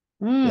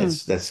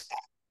 Mm, That's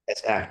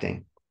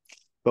acting.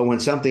 But when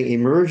something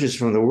emerges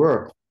from the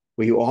work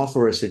where you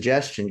offer a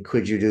suggestion,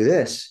 could you do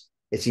this?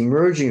 It's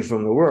emerging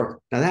from the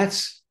work. Now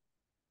that's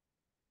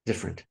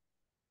different.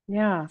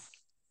 yeah.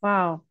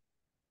 Wow.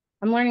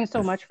 I'm learning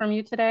so much from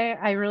you today.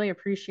 I really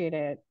appreciate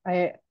it.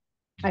 I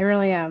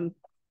really am.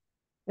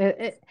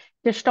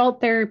 Gestalt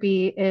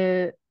therapy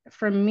is,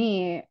 for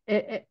me,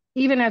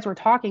 even as we're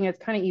talking, it's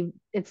kind of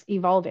it's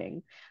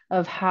evolving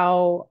of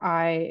how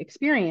I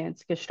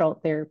experience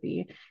Gestalt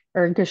therapy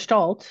or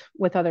Gestalt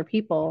with other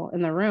people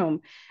in the room.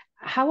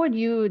 How would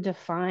you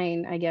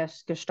define, I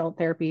guess, Gestalt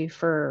therapy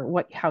for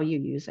how you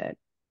use it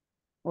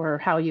or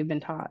how you've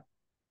been taught?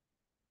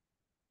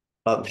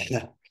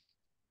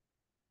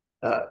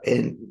 Uh,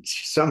 and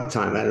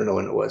sometime, I don't know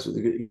when it was,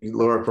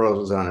 Laura Perls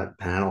was on a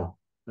panel,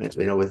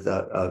 with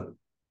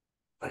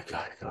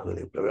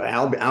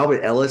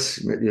Albert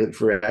Ellis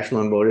for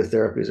rational and motive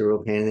therapy is a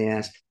real pain in the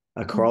ass.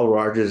 Carl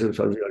Rogers, who's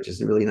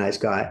just a really nice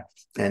guy,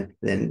 and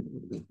then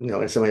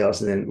and somebody else,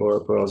 and then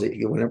Laura Perls.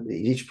 Whenever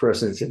each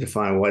person to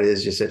define what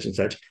is just such and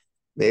such,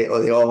 they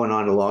all went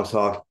on a long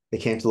talk. They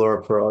came to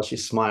Laura Perls. She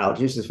smiled.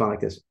 She used to smile like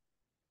this.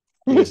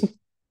 She goes,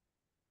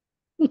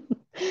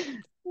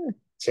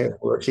 say a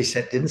word. She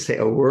said, didn't say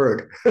a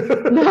word.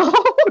 No,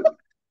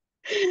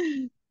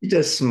 She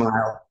just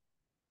smiled.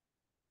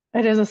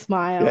 it is a Yeah,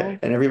 smile.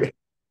 and everybody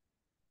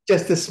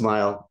just a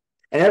smile,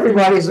 and Mm-hmm.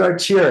 everybody started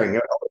cheering.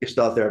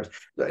 Gestalt therapist.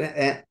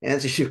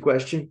 Answers your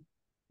question.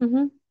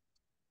 Mm-hmm.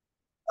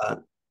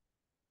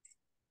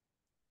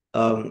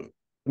 Uh,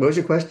 what was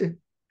your question?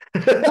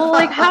 Well,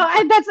 like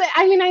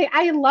I mean,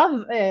 I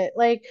love it.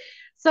 Like,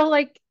 so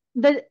like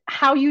the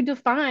how you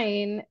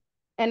define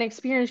and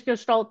experience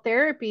Gestalt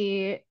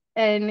therapy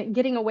and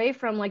getting away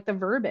from like the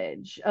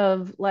verbiage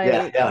of Yeah,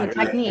 like the yeah,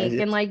 technique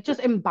and like just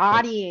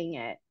embodying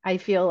it. I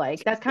feel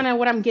like that's kind of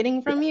what I'm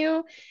getting from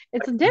you.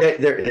 It's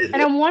different. there is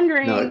And I'm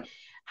wondering no,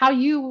 how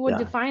you would yeah.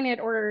 define it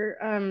or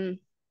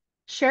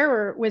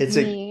share with It's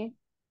a. me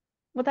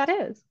what that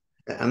is.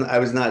 I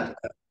was not.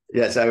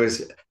 Yes, I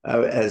was.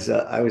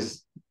 I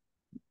was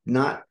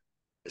not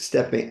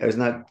stepping. I was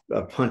not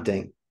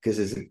punting because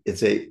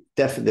there's a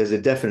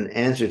definite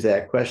answer to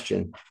that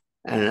question,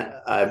 and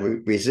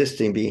I'm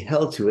resisting being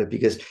held to it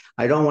because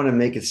I don't want to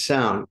make it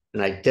sound,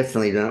 and I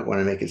definitely don't want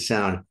to make it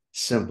sound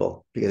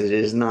simple because it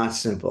is not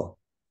simple.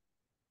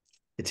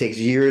 It takes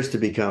years to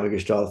become a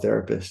Gestalt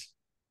therapist,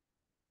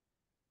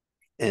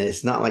 and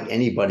it's not like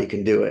anybody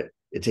can do it.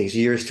 It takes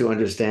years to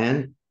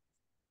understand,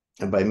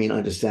 and by mean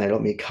understand, I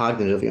don't mean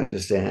cognitively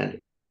understand.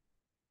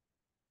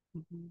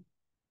 Mhm.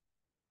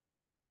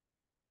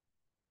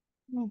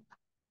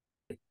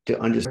 To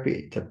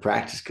understand, to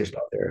practice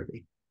Gestalt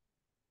therapy,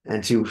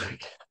 and to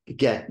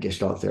get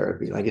Gestalt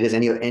therapy, like it is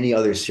any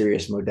other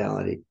serious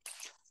modality.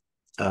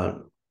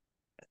 Um,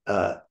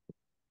 uh,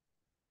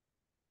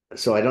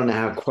 so I don't know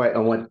how quite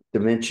on what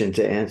dimension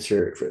to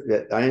answer for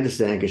that. I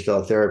understand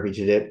Gestalt therapy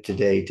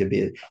today to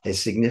be a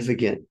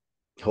significant,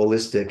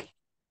 holistic,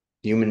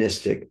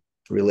 humanistic,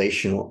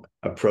 relational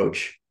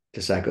approach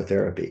to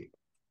psychotherapy.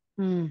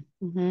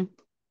 Mm-hmm.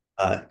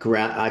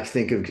 I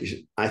think of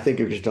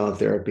Gestalt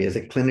therapy as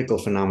a clinical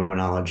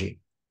phenomenology,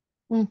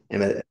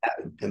 and,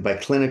 and by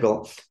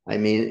clinical I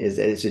mean is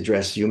that it's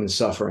addressed human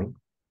suffering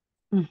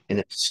Mm-hmm. in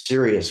a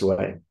serious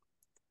way.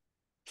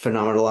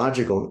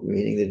 Phenomenological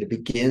meaning that it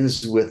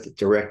begins with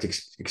direct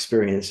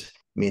experience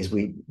means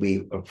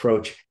we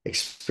approach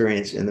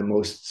experience in the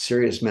most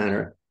serious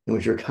manner in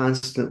which you're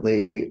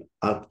constantly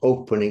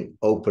opening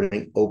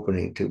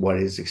to what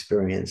is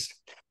experienced,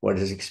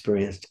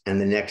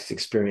 and the next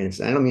experience.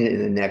 I don't mean it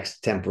in the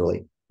next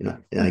temporally, like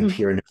Mm-hmm.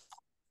 here,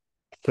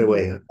 put Mm-hmm.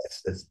 away.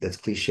 That's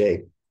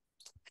cliche,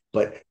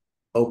 but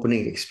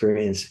opening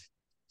experience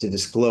to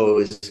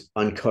disclose,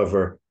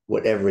 uncover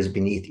whatever is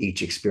beneath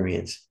each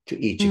experience, to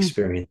each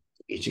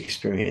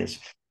experience.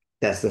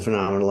 That's the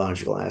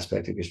phenomenological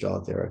aspect of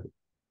Gestalt therapy.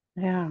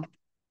 Yeah.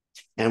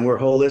 And we're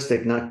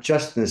holistic, not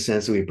just in the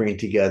sense that we bring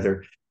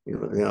together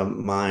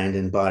mind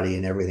and body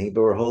and everything,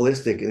 but we're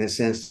holistic in the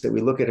sense that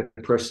we look at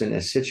a person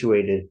as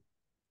situated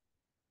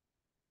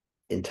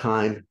in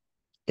time,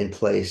 in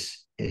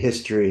place, in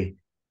history,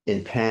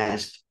 in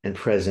past and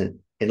present,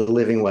 in a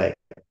living way.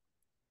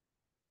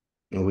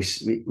 And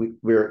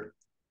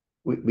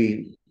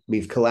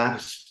we've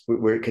collapsed.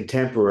 We're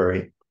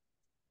contemporary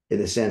in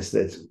the sense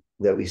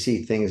that we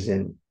see things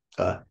in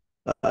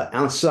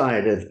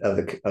outside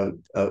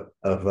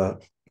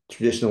of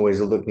traditional ways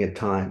of looking at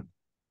time,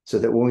 so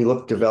that when we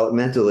look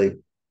developmentally,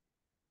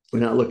 we're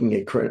not looking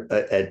at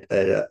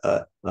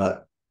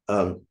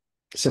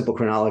simple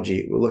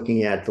chronology. We're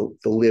looking at the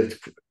lived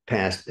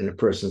past in a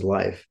person's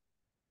life.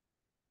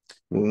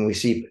 When we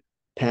see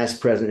past,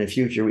 present, and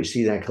future, we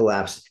see that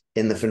collapse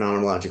in the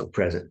phenomenological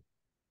present.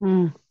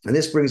 Mm. And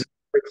this brings us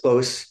very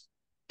close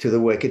to the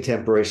way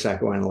contemporary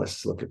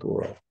psychoanalysts look at the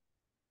world.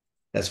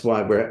 That's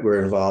why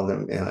we're involved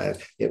in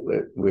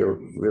we're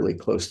really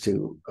close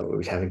to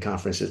we're having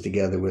conferences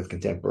together with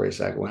contemporary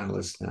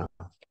psychoanalysts now.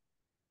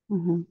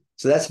 Mm-hmm.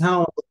 So that's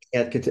how I'm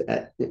looking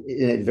at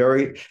in a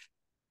very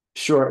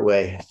short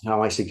way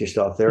how I see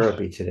Gestalt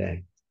therapy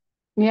today.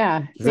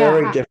 Yeah,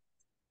 Very yeah, different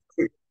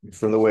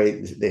from the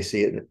way they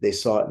see it, they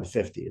saw it in the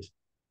 50s,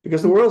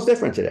 because the mm, world's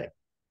different today.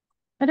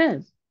 it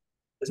is.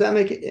 Does that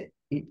make it?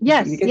 You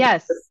Yes, get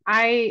yes.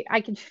 I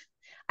can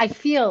I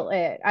feel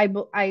it.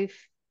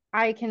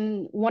 I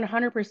can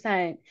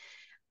 100%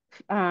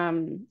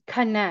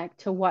 connect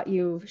to what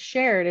you've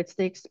shared. It's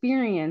the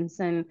experience,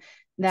 and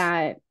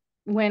that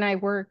when I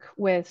work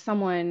with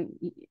someone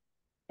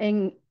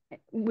and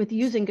with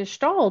using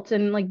Gestalt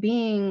and like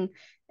being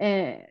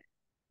a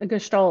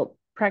Gestalt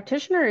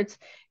practitioner,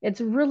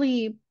 it's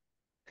really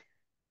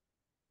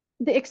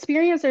the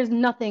experience. There's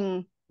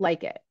nothing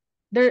like it.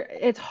 There,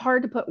 it's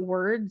hard to put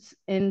words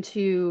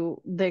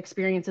into the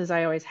experiences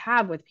I always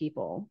have with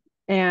people.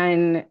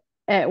 And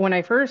when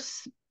I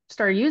first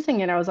started using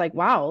it, I was like,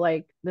 wow,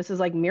 like this is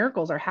like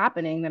miracles are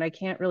happening that I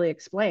can't really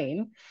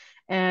explain.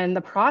 And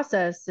the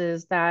process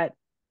is that,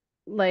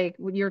 like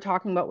what you're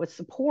talking about with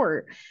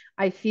support,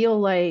 I feel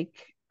like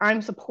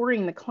I'm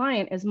supporting the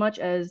client as much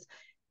as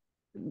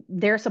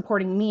they're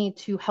supporting me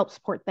to help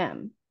support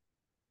them.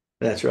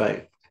 That's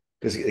right,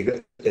 because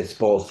it's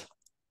both.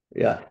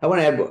 Yeah, I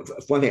want to add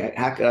one thing.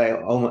 How could I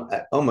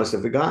almost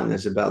have forgotten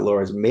this about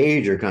Laura's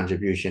major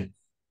contribution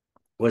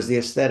was the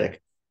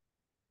aesthetic.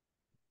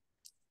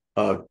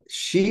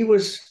 She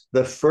was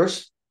the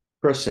first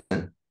person,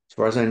 as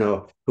far as I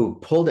know, who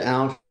pulled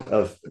out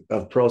of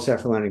Perls,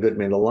 Heffernan, and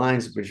Goodman the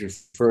lines which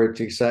referred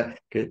to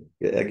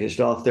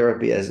Gestalt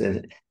therapy as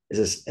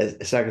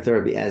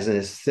psychotherapy as an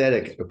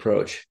aesthetic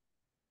approach.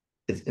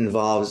 It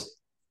involves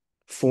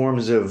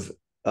forms of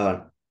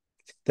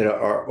that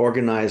are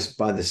organized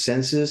by the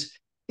senses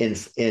in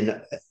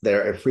that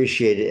are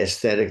appreciated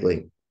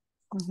aesthetically.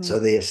 Mhm. So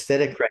the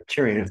aesthetic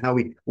criterion of how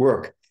we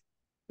work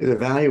is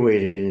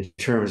evaluated in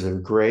terms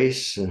of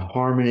grace and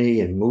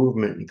harmony and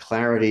movement and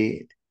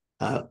clarity.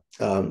 Uh,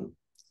 um,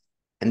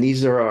 and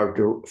these are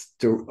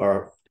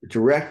our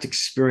direct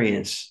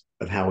experience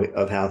of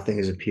how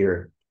things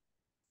appear.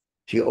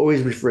 She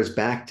always refers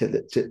back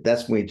to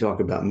that's when we talk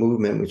about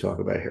movement. We talk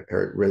about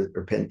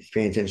her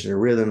paying attention to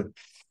rhythm,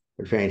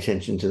 we're paying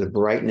attention to the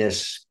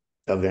brightness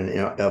of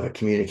a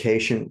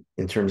communication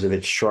in terms of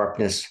its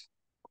sharpness.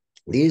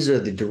 These are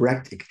the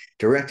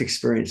direct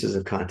experiences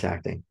of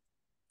contacting.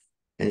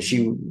 And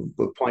she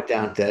would point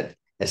out that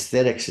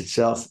aesthetics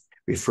itself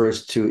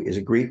refers to is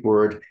a Greek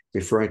word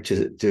referring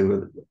to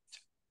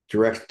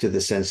direct to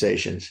the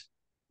sensations,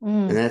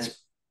 and Mm,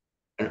 that's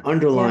an yes.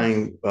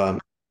 underlying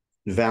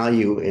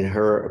value in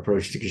her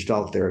approach to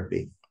Gestalt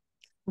therapy,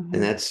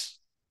 and Mhm. that's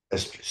a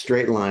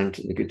straight line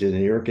to the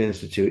New York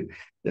Institute,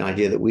 the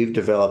idea that we've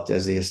developed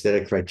as the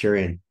aesthetic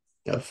criterion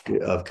of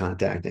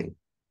contacting.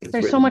 It's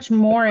There's so written, much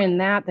more in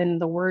that than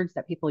the words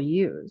that people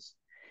use.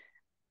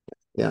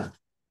 yeah,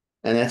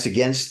 and that's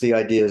against the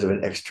ideas of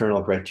an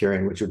external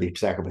criterion, which would be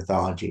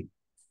psychopathology.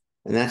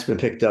 And that's been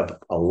picked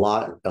up a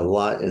lot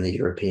in the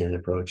European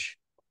approach.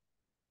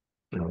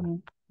 You know,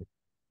 Mhm.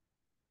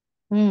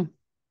 Mm,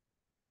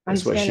 I'm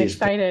that's just what getting she's.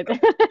 excited.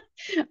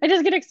 I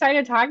just get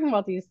excited talking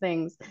about these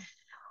things.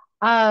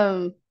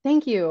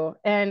 Thank you.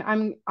 And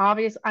I'm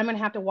gonna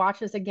have to watch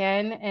this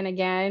again and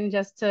again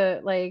just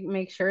to like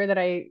make sure that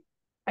I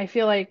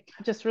feel like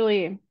just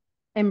really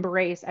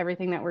embrace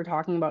everything that we're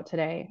talking about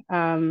today.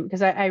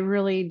 Because I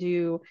really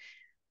do.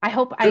 I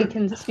hope I Sure.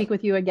 can speak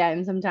with you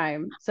again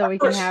sometime so Of we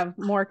can course. have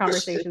more Of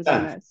course. conversations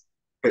on Yeah. this.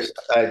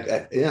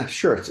 Yeah,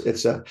 sure.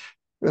 It's a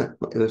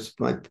it's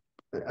my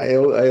I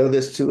owe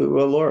this to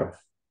Laura.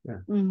 Yeah.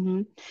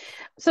 Hmm.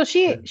 So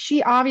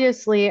she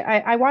obviously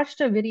I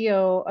watched a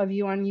video of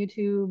you on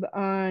YouTube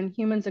on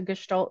Humans of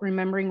Gestalt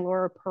Remembering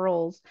Laura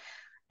Pearls,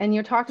 and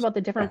you talked about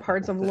the different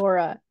parts of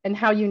Laura and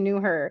how you knew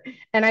her.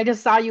 And I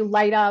just saw you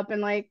light up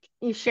and like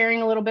you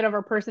sharing a little bit of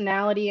her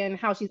personality and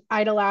how she's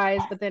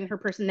idolized, but then her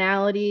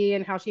personality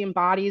and how she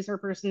embodies her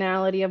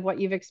personality of what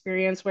you've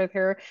experienced with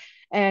her.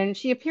 And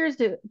she appears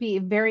to be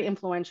very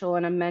influential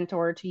and a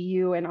mentor to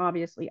you and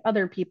obviously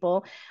other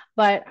people.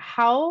 But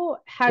how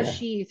has Yeah.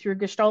 she, through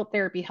Gestalt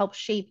therapy, helped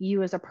shape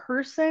you as a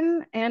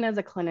person and as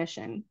a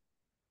clinician?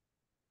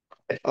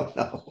 I don't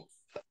know.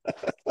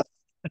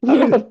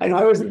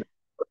 I wasn't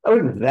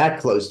that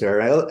close to her.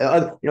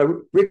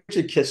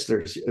 Richard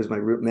Kistler is my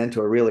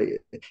mentor, really,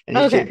 and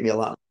he shaped Okay. me a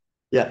lot.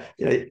 Yeah,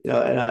 and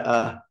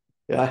yeah,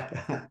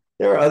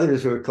 there are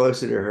others who are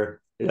closer to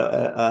her.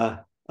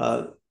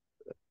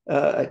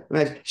 I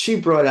mean, she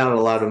brought out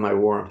a lot of my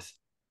warmth.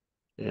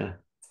 Yeah,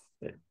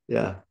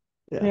 yeah,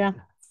 yeah. Yeah,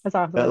 that's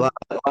awesome. A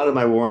lot of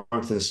my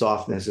warmth and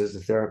softness as a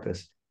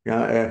therapist.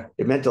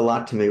 It meant a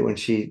lot to me when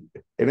she.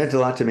 It meant a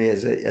lot to me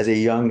as a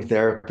young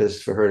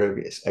therapist for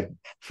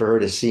her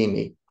to see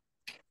me.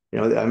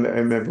 I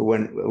remember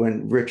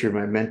when Richard,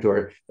 my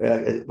mentor,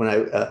 when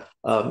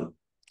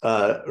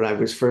I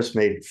was first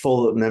made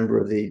full member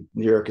of the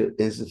New York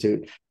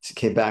Institute,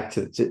 came back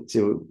to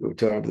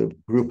the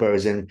group I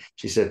was in.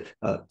 She said,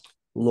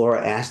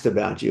 "Laura asked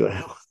about you," and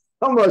I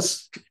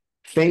almost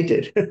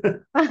fainted.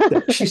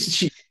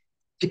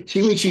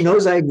 She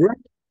knows I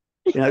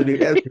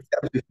exist.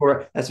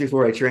 That's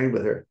before I trained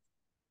with her.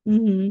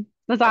 Hmm.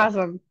 That's Yeah,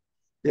 awesome.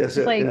 Yeah. It's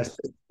So like yes,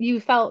 you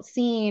felt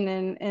seen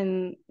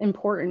and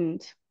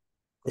important.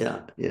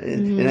 yeah, yeah.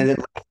 And Hmm. then later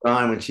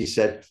on when she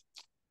said,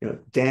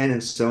 Dan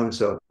and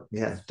so,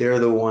 yeah, they're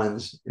the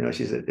ones.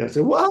 She said, I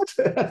said, what?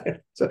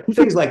 So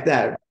things like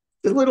that,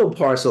 the little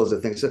parcels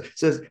of things.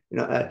 So,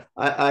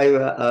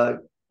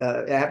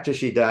 after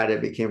she died, I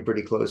became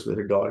pretty close with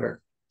her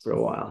daughter for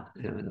a while,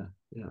 It's and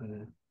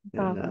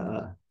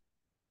awesome.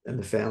 and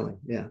the family,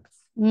 yeah.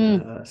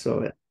 Mm.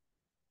 So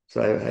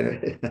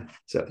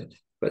so,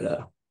 but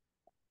uh,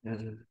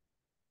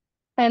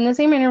 And the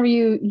same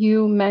interview,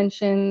 you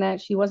mentioned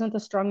that she wasn't the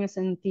strongest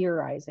in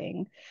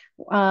theorizing.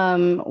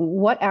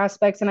 What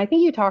aspects, and I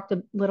think you talked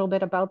a little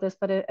bit about this,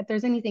 but if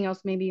there's anything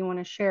else maybe you want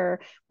to share,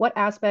 what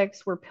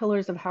aspects were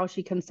pillars of how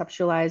she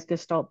conceptualized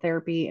Gestalt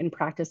therapy in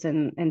practice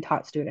and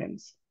taught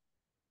students?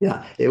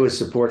 yeah, it was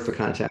support for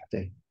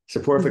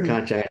Hmm.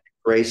 contact,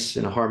 grace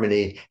and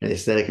harmony, and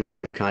aesthetic of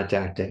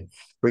contacting,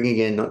 bringing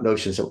in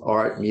notions of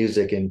art,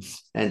 music,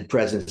 and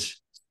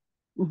presence,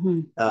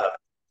 Hmm. uh,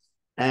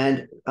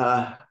 and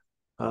uh,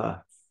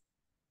 a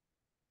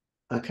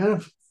kind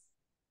of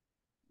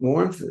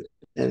warmth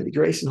and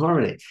grace and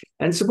harmony,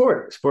 and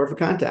support for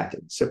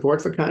contacting.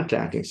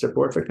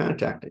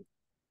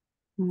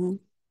 Hmm.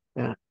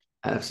 Yeah,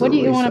 What do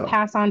you absolutely. want to So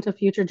pass on to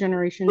future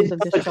generations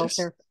of Gestalt intelligence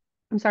therapists?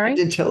 I'm and sorry?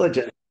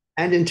 intelligence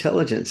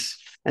intelligence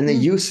and the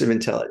Mm. use of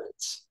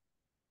intelligence.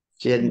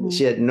 She had Hmm.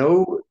 she had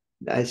no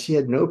she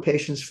had no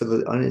patience for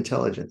the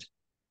unintelligent,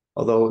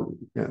 although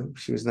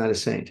she was not a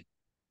saint.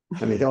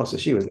 I mean, also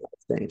she was not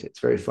a saint. It's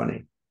very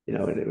funny,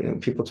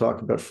 people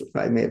talk about.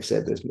 I may have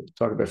said this.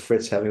 Talk about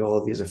Fritz having all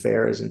of these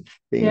affairs and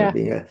Yeah.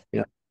 being a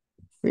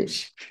I mean,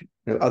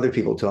 other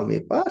people told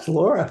me, "Oh, it's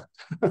Laura."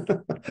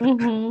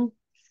 Hmm.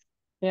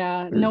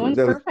 Yeah. No one's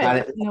That was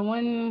perfect. No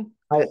one.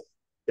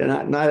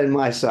 not, not in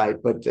my sight,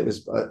 but it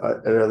was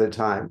at another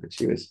time. But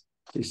she used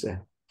to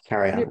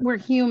carry on. We're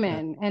Yeah,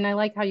 human. And I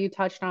like how you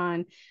touched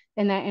on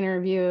in that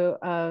interview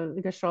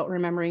of Gestalt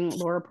remembering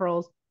Laura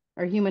Perls,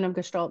 or human of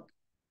Gestalt,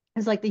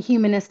 is like the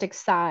humanistic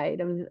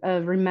side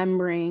of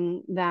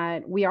remembering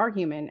that we are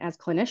human as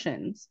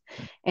clinicians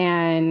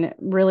and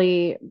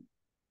really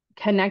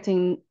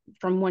connecting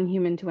from one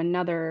human to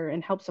another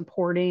and help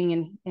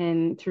supporting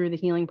and through the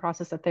healing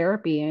process of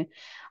therapy.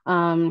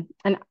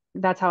 And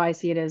that's how I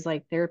see it, as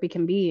like therapy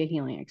can be a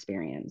healing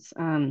experience,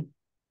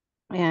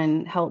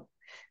 and help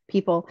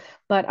people.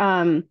 But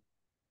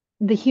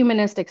the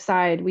humanistic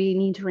side, we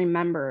need to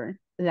remember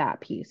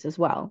that piece as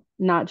well,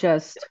 not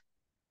just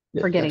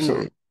yeah, forgetting that.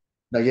 absolutely.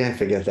 No, you can't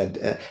forget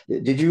that.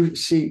 Did you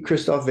see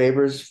Christoph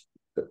Weber's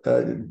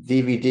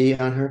DVD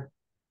on her?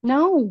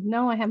 No,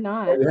 no, I have Oh,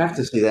 not. you have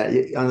to see that.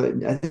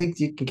 I think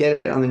you can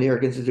get it on the New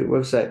York Institute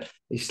website.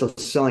 He's still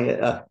selling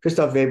it.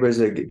 Christoph Weber is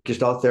a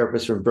Gestalt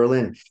therapist from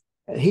Berlin.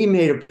 He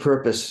made a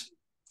purpose,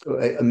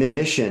 a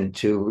mission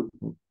to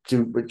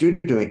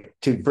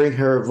bring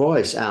her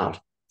voice out.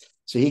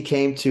 So he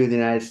came to the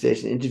United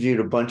States and interviewed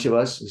a bunch of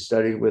us who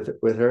studied with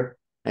her,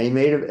 and he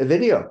made a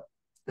video,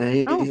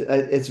 and Oh,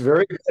 it's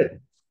very good.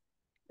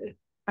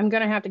 I'm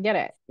gonna have to get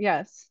it.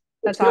 Yes,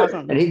 It's that's good,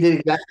 awesome. and he did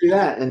exactly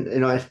that, and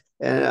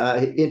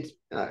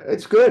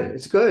it's good.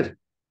 It's good.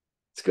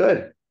 It's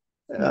good.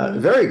 Hmm.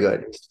 Very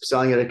good.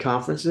 Selling it at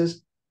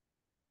conferences.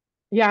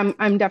 Yeah,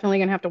 I'm definitely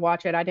gonna have to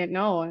watch it. I didn't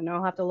know, and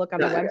I'll have to look on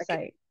the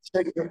website.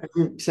 I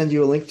can send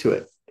you a link to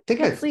it. I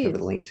think I Yes, have a please.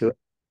 link to it.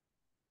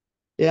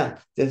 Yeah,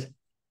 because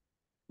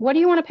What do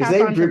you want to pass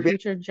they on to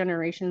future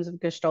generations of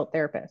Gestalt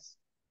therapists?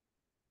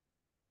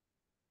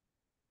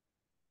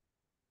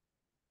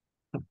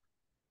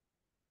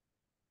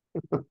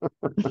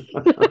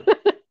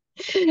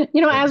 As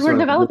that's we're what I'm doing.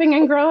 developing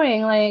and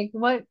growing, like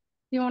what do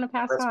you want to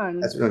pass That's, on?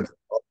 that's what I'm doing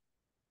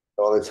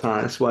all the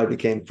time. That's why I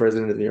became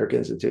president of the New York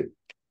Institute.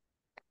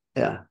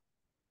 Yeah,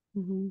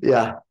 Hmm.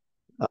 yeah.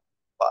 Uh,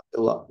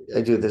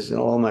 I do this in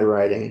all my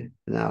writing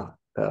now.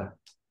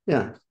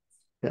 Yeah,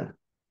 yeah.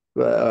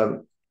 But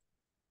well,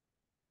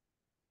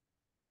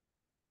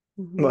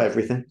 Hmm.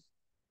 everything.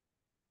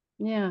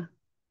 Yeah,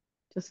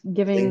 just Well,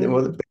 giving.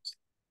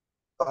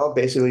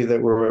 basically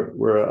that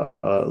we're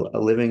a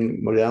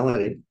living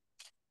modality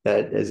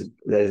that is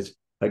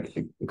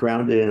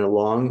grounded in a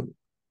long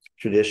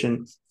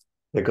tradition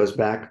that goes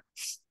back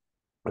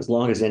as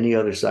long as any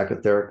other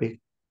psychotherapy,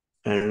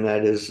 and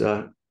that is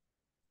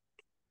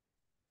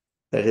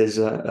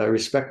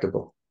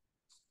respectable.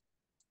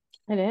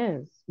 It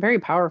is very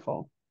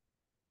powerful.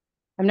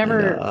 I've And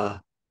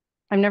never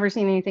I've never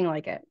seen anything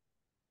like it.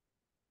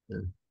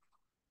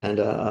 and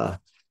I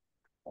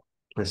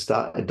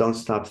don't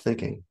stop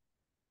thinking.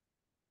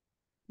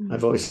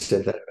 I've always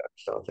said that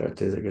about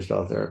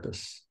Gestalt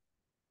therapists.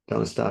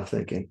 Don't stop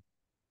thinking.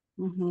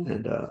 Mm-hmm.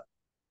 And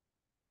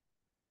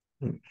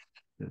and,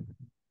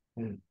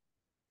 and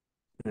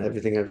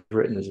everything I've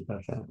written is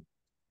about that.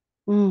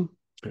 Mm,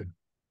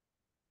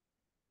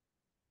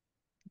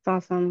 it's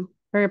awesome.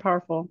 Very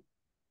powerful.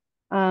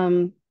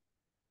 Um,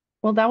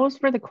 well, that was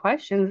for the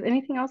questions.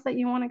 Anything else that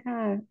you want to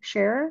kind of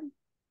share?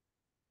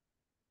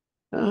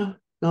 No,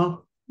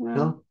 No.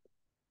 no.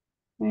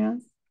 Yeah.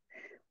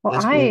 Well,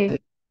 Ask me anything.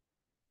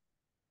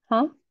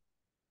 huh?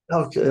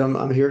 Oh,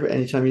 I'm here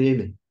anytime you need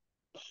me.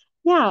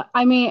 Yeah,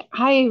 I mean,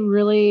 I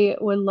really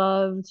would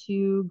love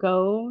to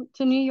go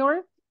to New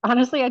York.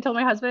 Honestly, I told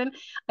my husband,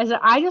 I said,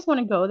 I just want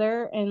to go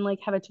there and like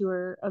have a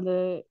tour of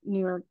the New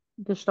York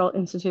Gestalt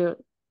Institute.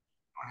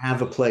 I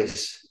have a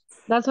place.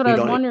 That's what I We was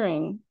don't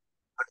wondering.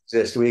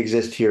 exist. We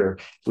exist here.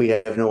 We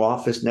have no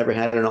office, never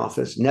had an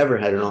office, never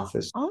had an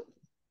office. Oh,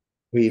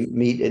 We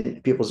meet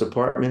in people's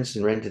apartments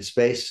and rented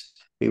space.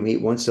 We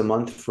meet once a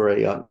month for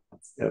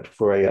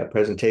a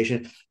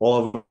presentation.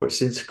 All of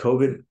since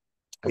COVID,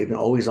 we've been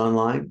always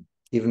online.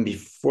 Even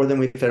before then,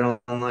 we've had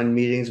online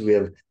meetings. We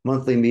have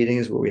monthly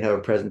meetings where we have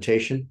a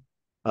presentation.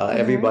 hmm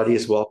Everybody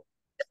is welcome.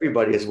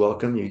 Everybody is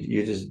welcome.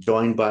 You just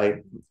join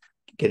by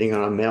getting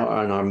on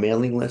our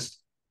mailing list.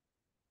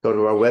 Go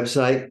to our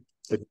website,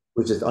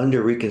 which is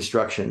under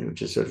reconstruction,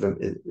 which is sort of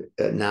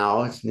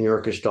now it's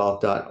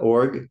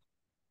newyorkgestalt.org,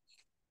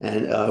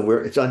 and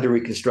it's under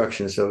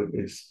reconstruction, so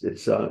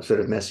it's sort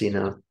of messy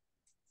now.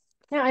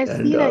 Yeah, I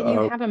And see that you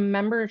have a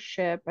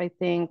membership, I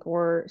think,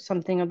 or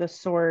something of the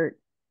sort.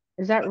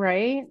 Is that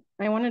right?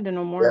 I wanted to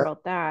know more yeah,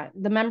 about that.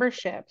 The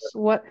memberships.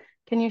 What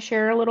can you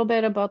share a little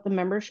bit about the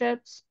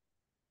memberships?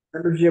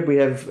 membership we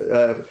have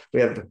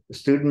a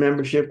student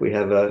membership, we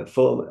have a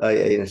full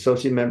an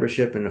associate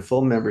membership, and a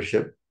full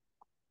membership.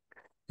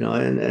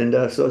 And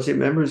associate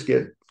members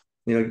you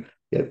know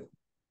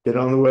get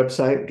on the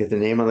website, get the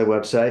name on the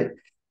website,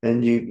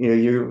 and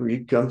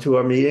you come to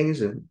our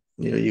meetings, and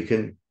you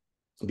can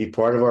be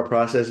part of our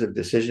process of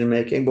decision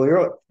making.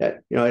 Well,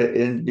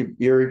 and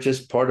you're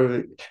just part of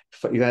it.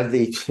 You have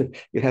the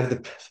you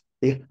have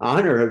the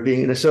honor of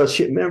being an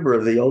associate member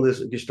of the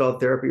oldest Gestalt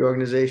therapy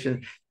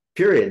organization,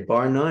 period,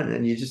 bar none.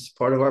 And you're just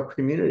part of our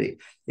community.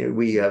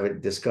 We have a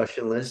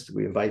discussion list.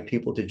 We invite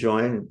people to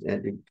join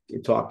and to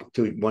talk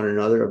to one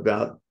another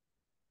about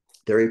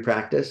therapy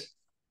practice,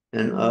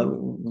 and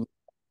hmm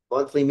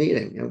monthly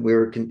meeting. And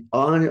we're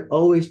on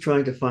always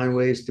trying to find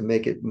ways to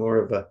make it more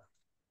of a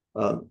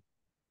uh,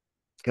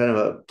 kind of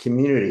a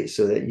community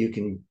so that you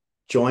can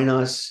join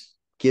us,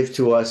 give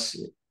to us,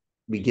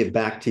 we give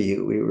back to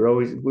you. We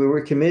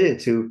were committed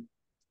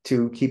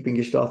to keeping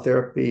Gestalt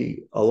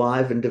therapy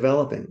alive and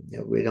developing.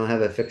 We don't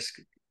have a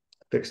fixed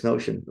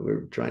notion.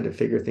 We're trying to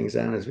figure things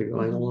out as we're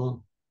going hmm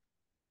along.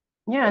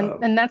 Yeah, and, Uh,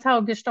 and that's how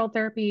Gestalt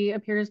therapy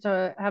appears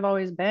to have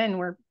always been,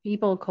 where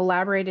people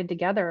collaborated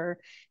together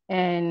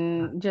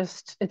and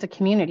just it's a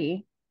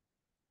community.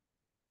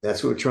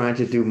 that's what we're trying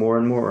to do more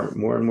and more,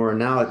 more and more.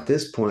 Now at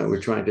this point,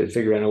 we're trying to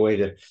figure out a way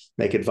to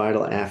make it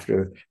vital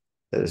after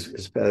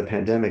the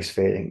pandemic's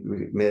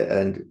fading.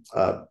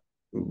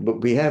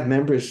 But we have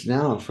members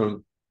now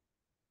from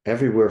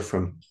everywhere,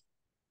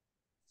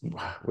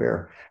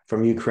 where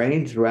from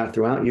Ukraine throughout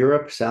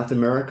Europe, South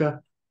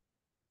America,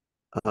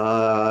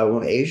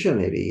 well, Asia,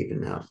 maybe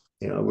even now.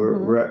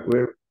 hmm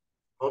We're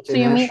So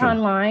you meet multinational.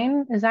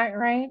 online, is that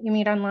right? You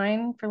meet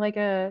online for like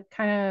a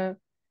kind of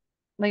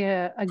like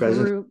a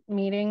Present, group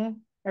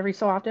meeting every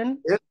so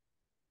often? yeah,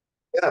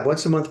 yeah,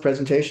 once a month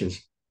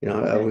presentations.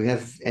 Okay. We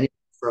have any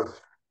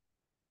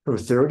from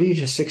 30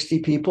 to 60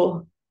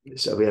 people.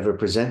 So we have a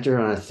presenter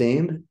on a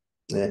theme,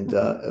 and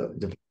hmm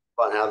depending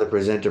on how the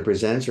presenter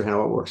presents or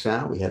how it works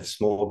out, we have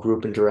small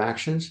group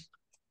interactions,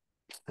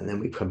 and then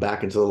we come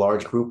back into the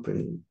large group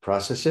and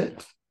process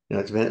it.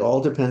 It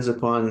all depends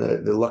upon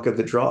the luck of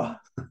the draw.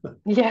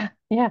 Yeah,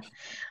 yeah.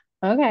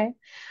 Okay.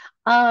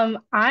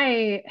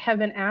 I have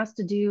been asked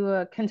to do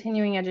a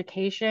continuing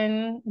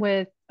education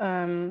with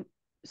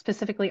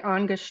specifically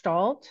on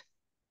Gestalt.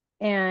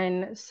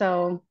 And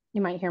so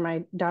you might hear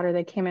my daughter,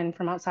 they came in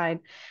from outside.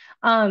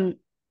 Um,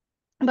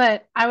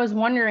 but I was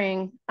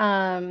wondering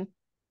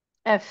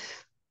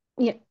if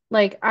yeah,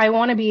 like I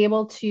want to be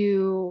able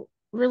to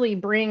really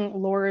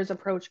bring Laura's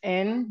approach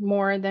in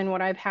more than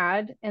what I've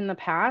had in the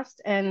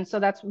past. And so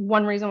that's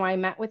one reason why I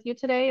met with you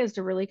today is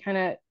to really kind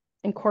of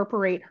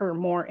incorporate her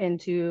more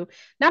into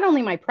not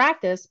only my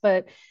practice,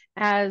 but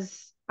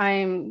as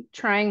I'm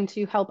trying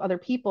to help other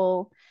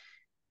people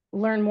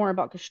learn more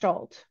about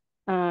Gestalt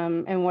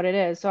and what it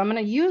is. So I'm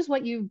going to use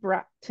what you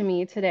brought to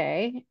me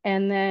today.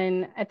 And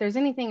then if there's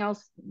anything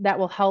else that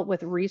will help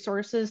with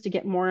resources to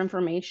get more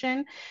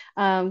information,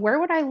 where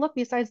would I look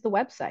besides the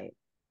website?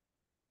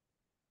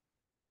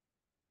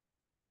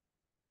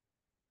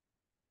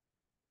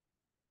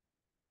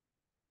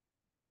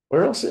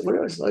 Where else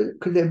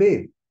could there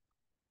be?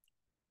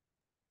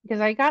 Because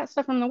I got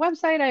stuff from the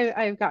website,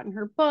 I've gotten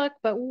her book,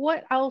 but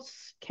what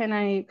else can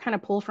I kind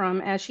of pull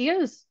from as she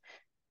is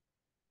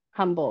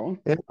humble?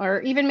 Yeah,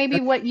 Or even maybe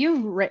what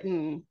you've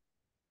written.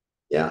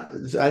 yeah.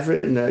 I've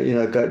written,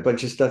 got a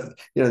bunch of stuff.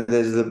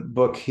 There's the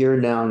book Here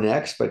Now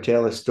Next by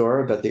Taylor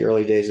Storr about the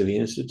early days of the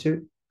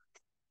Institute.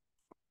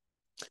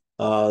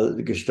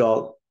 The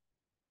Gestalt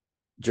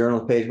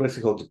journal page, what's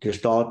it called?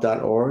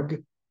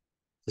 Gestalt.org,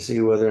 to see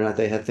whether or not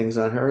they have things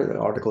on her,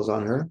 articles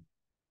on her.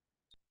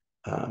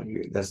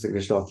 That's the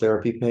Gestalt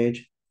therapy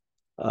page.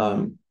 Mhm.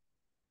 Um,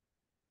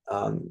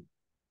 um,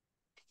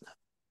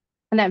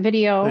 And that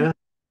video, yeah,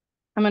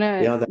 I'm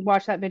gonna yeah, that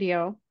watch that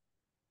video.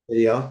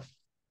 video.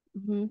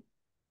 Mhm.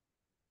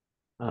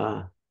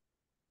 Uh,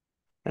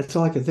 That's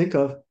all I can think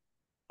of.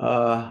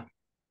 Uh,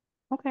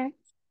 Okay.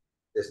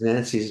 there's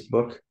Nancy's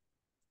book,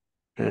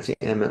 Nancy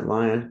Emmett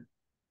Lyon.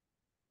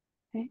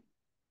 Okay.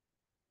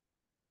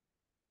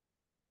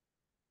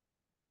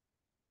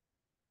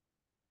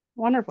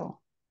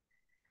 Wonderful.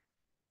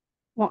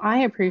 Well, I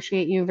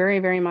appreciate you very,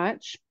 very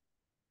much.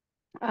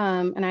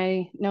 And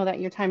I know that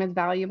your time is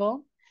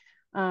valuable.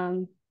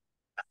 Um,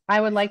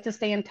 I would like to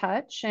stay in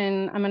touch,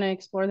 and I'm going to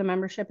explore the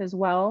membership as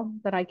well,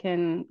 that I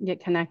can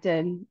get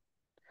connected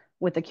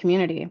with the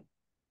community.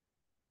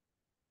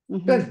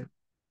 Good. Hmm.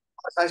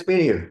 It's nice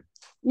meeting you.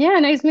 Yeah,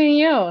 nice meeting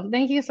you.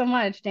 Thank you so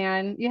much,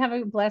 Dan. You have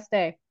a blessed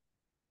day.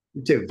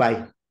 You too.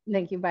 Bye.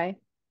 Thank you. Bye.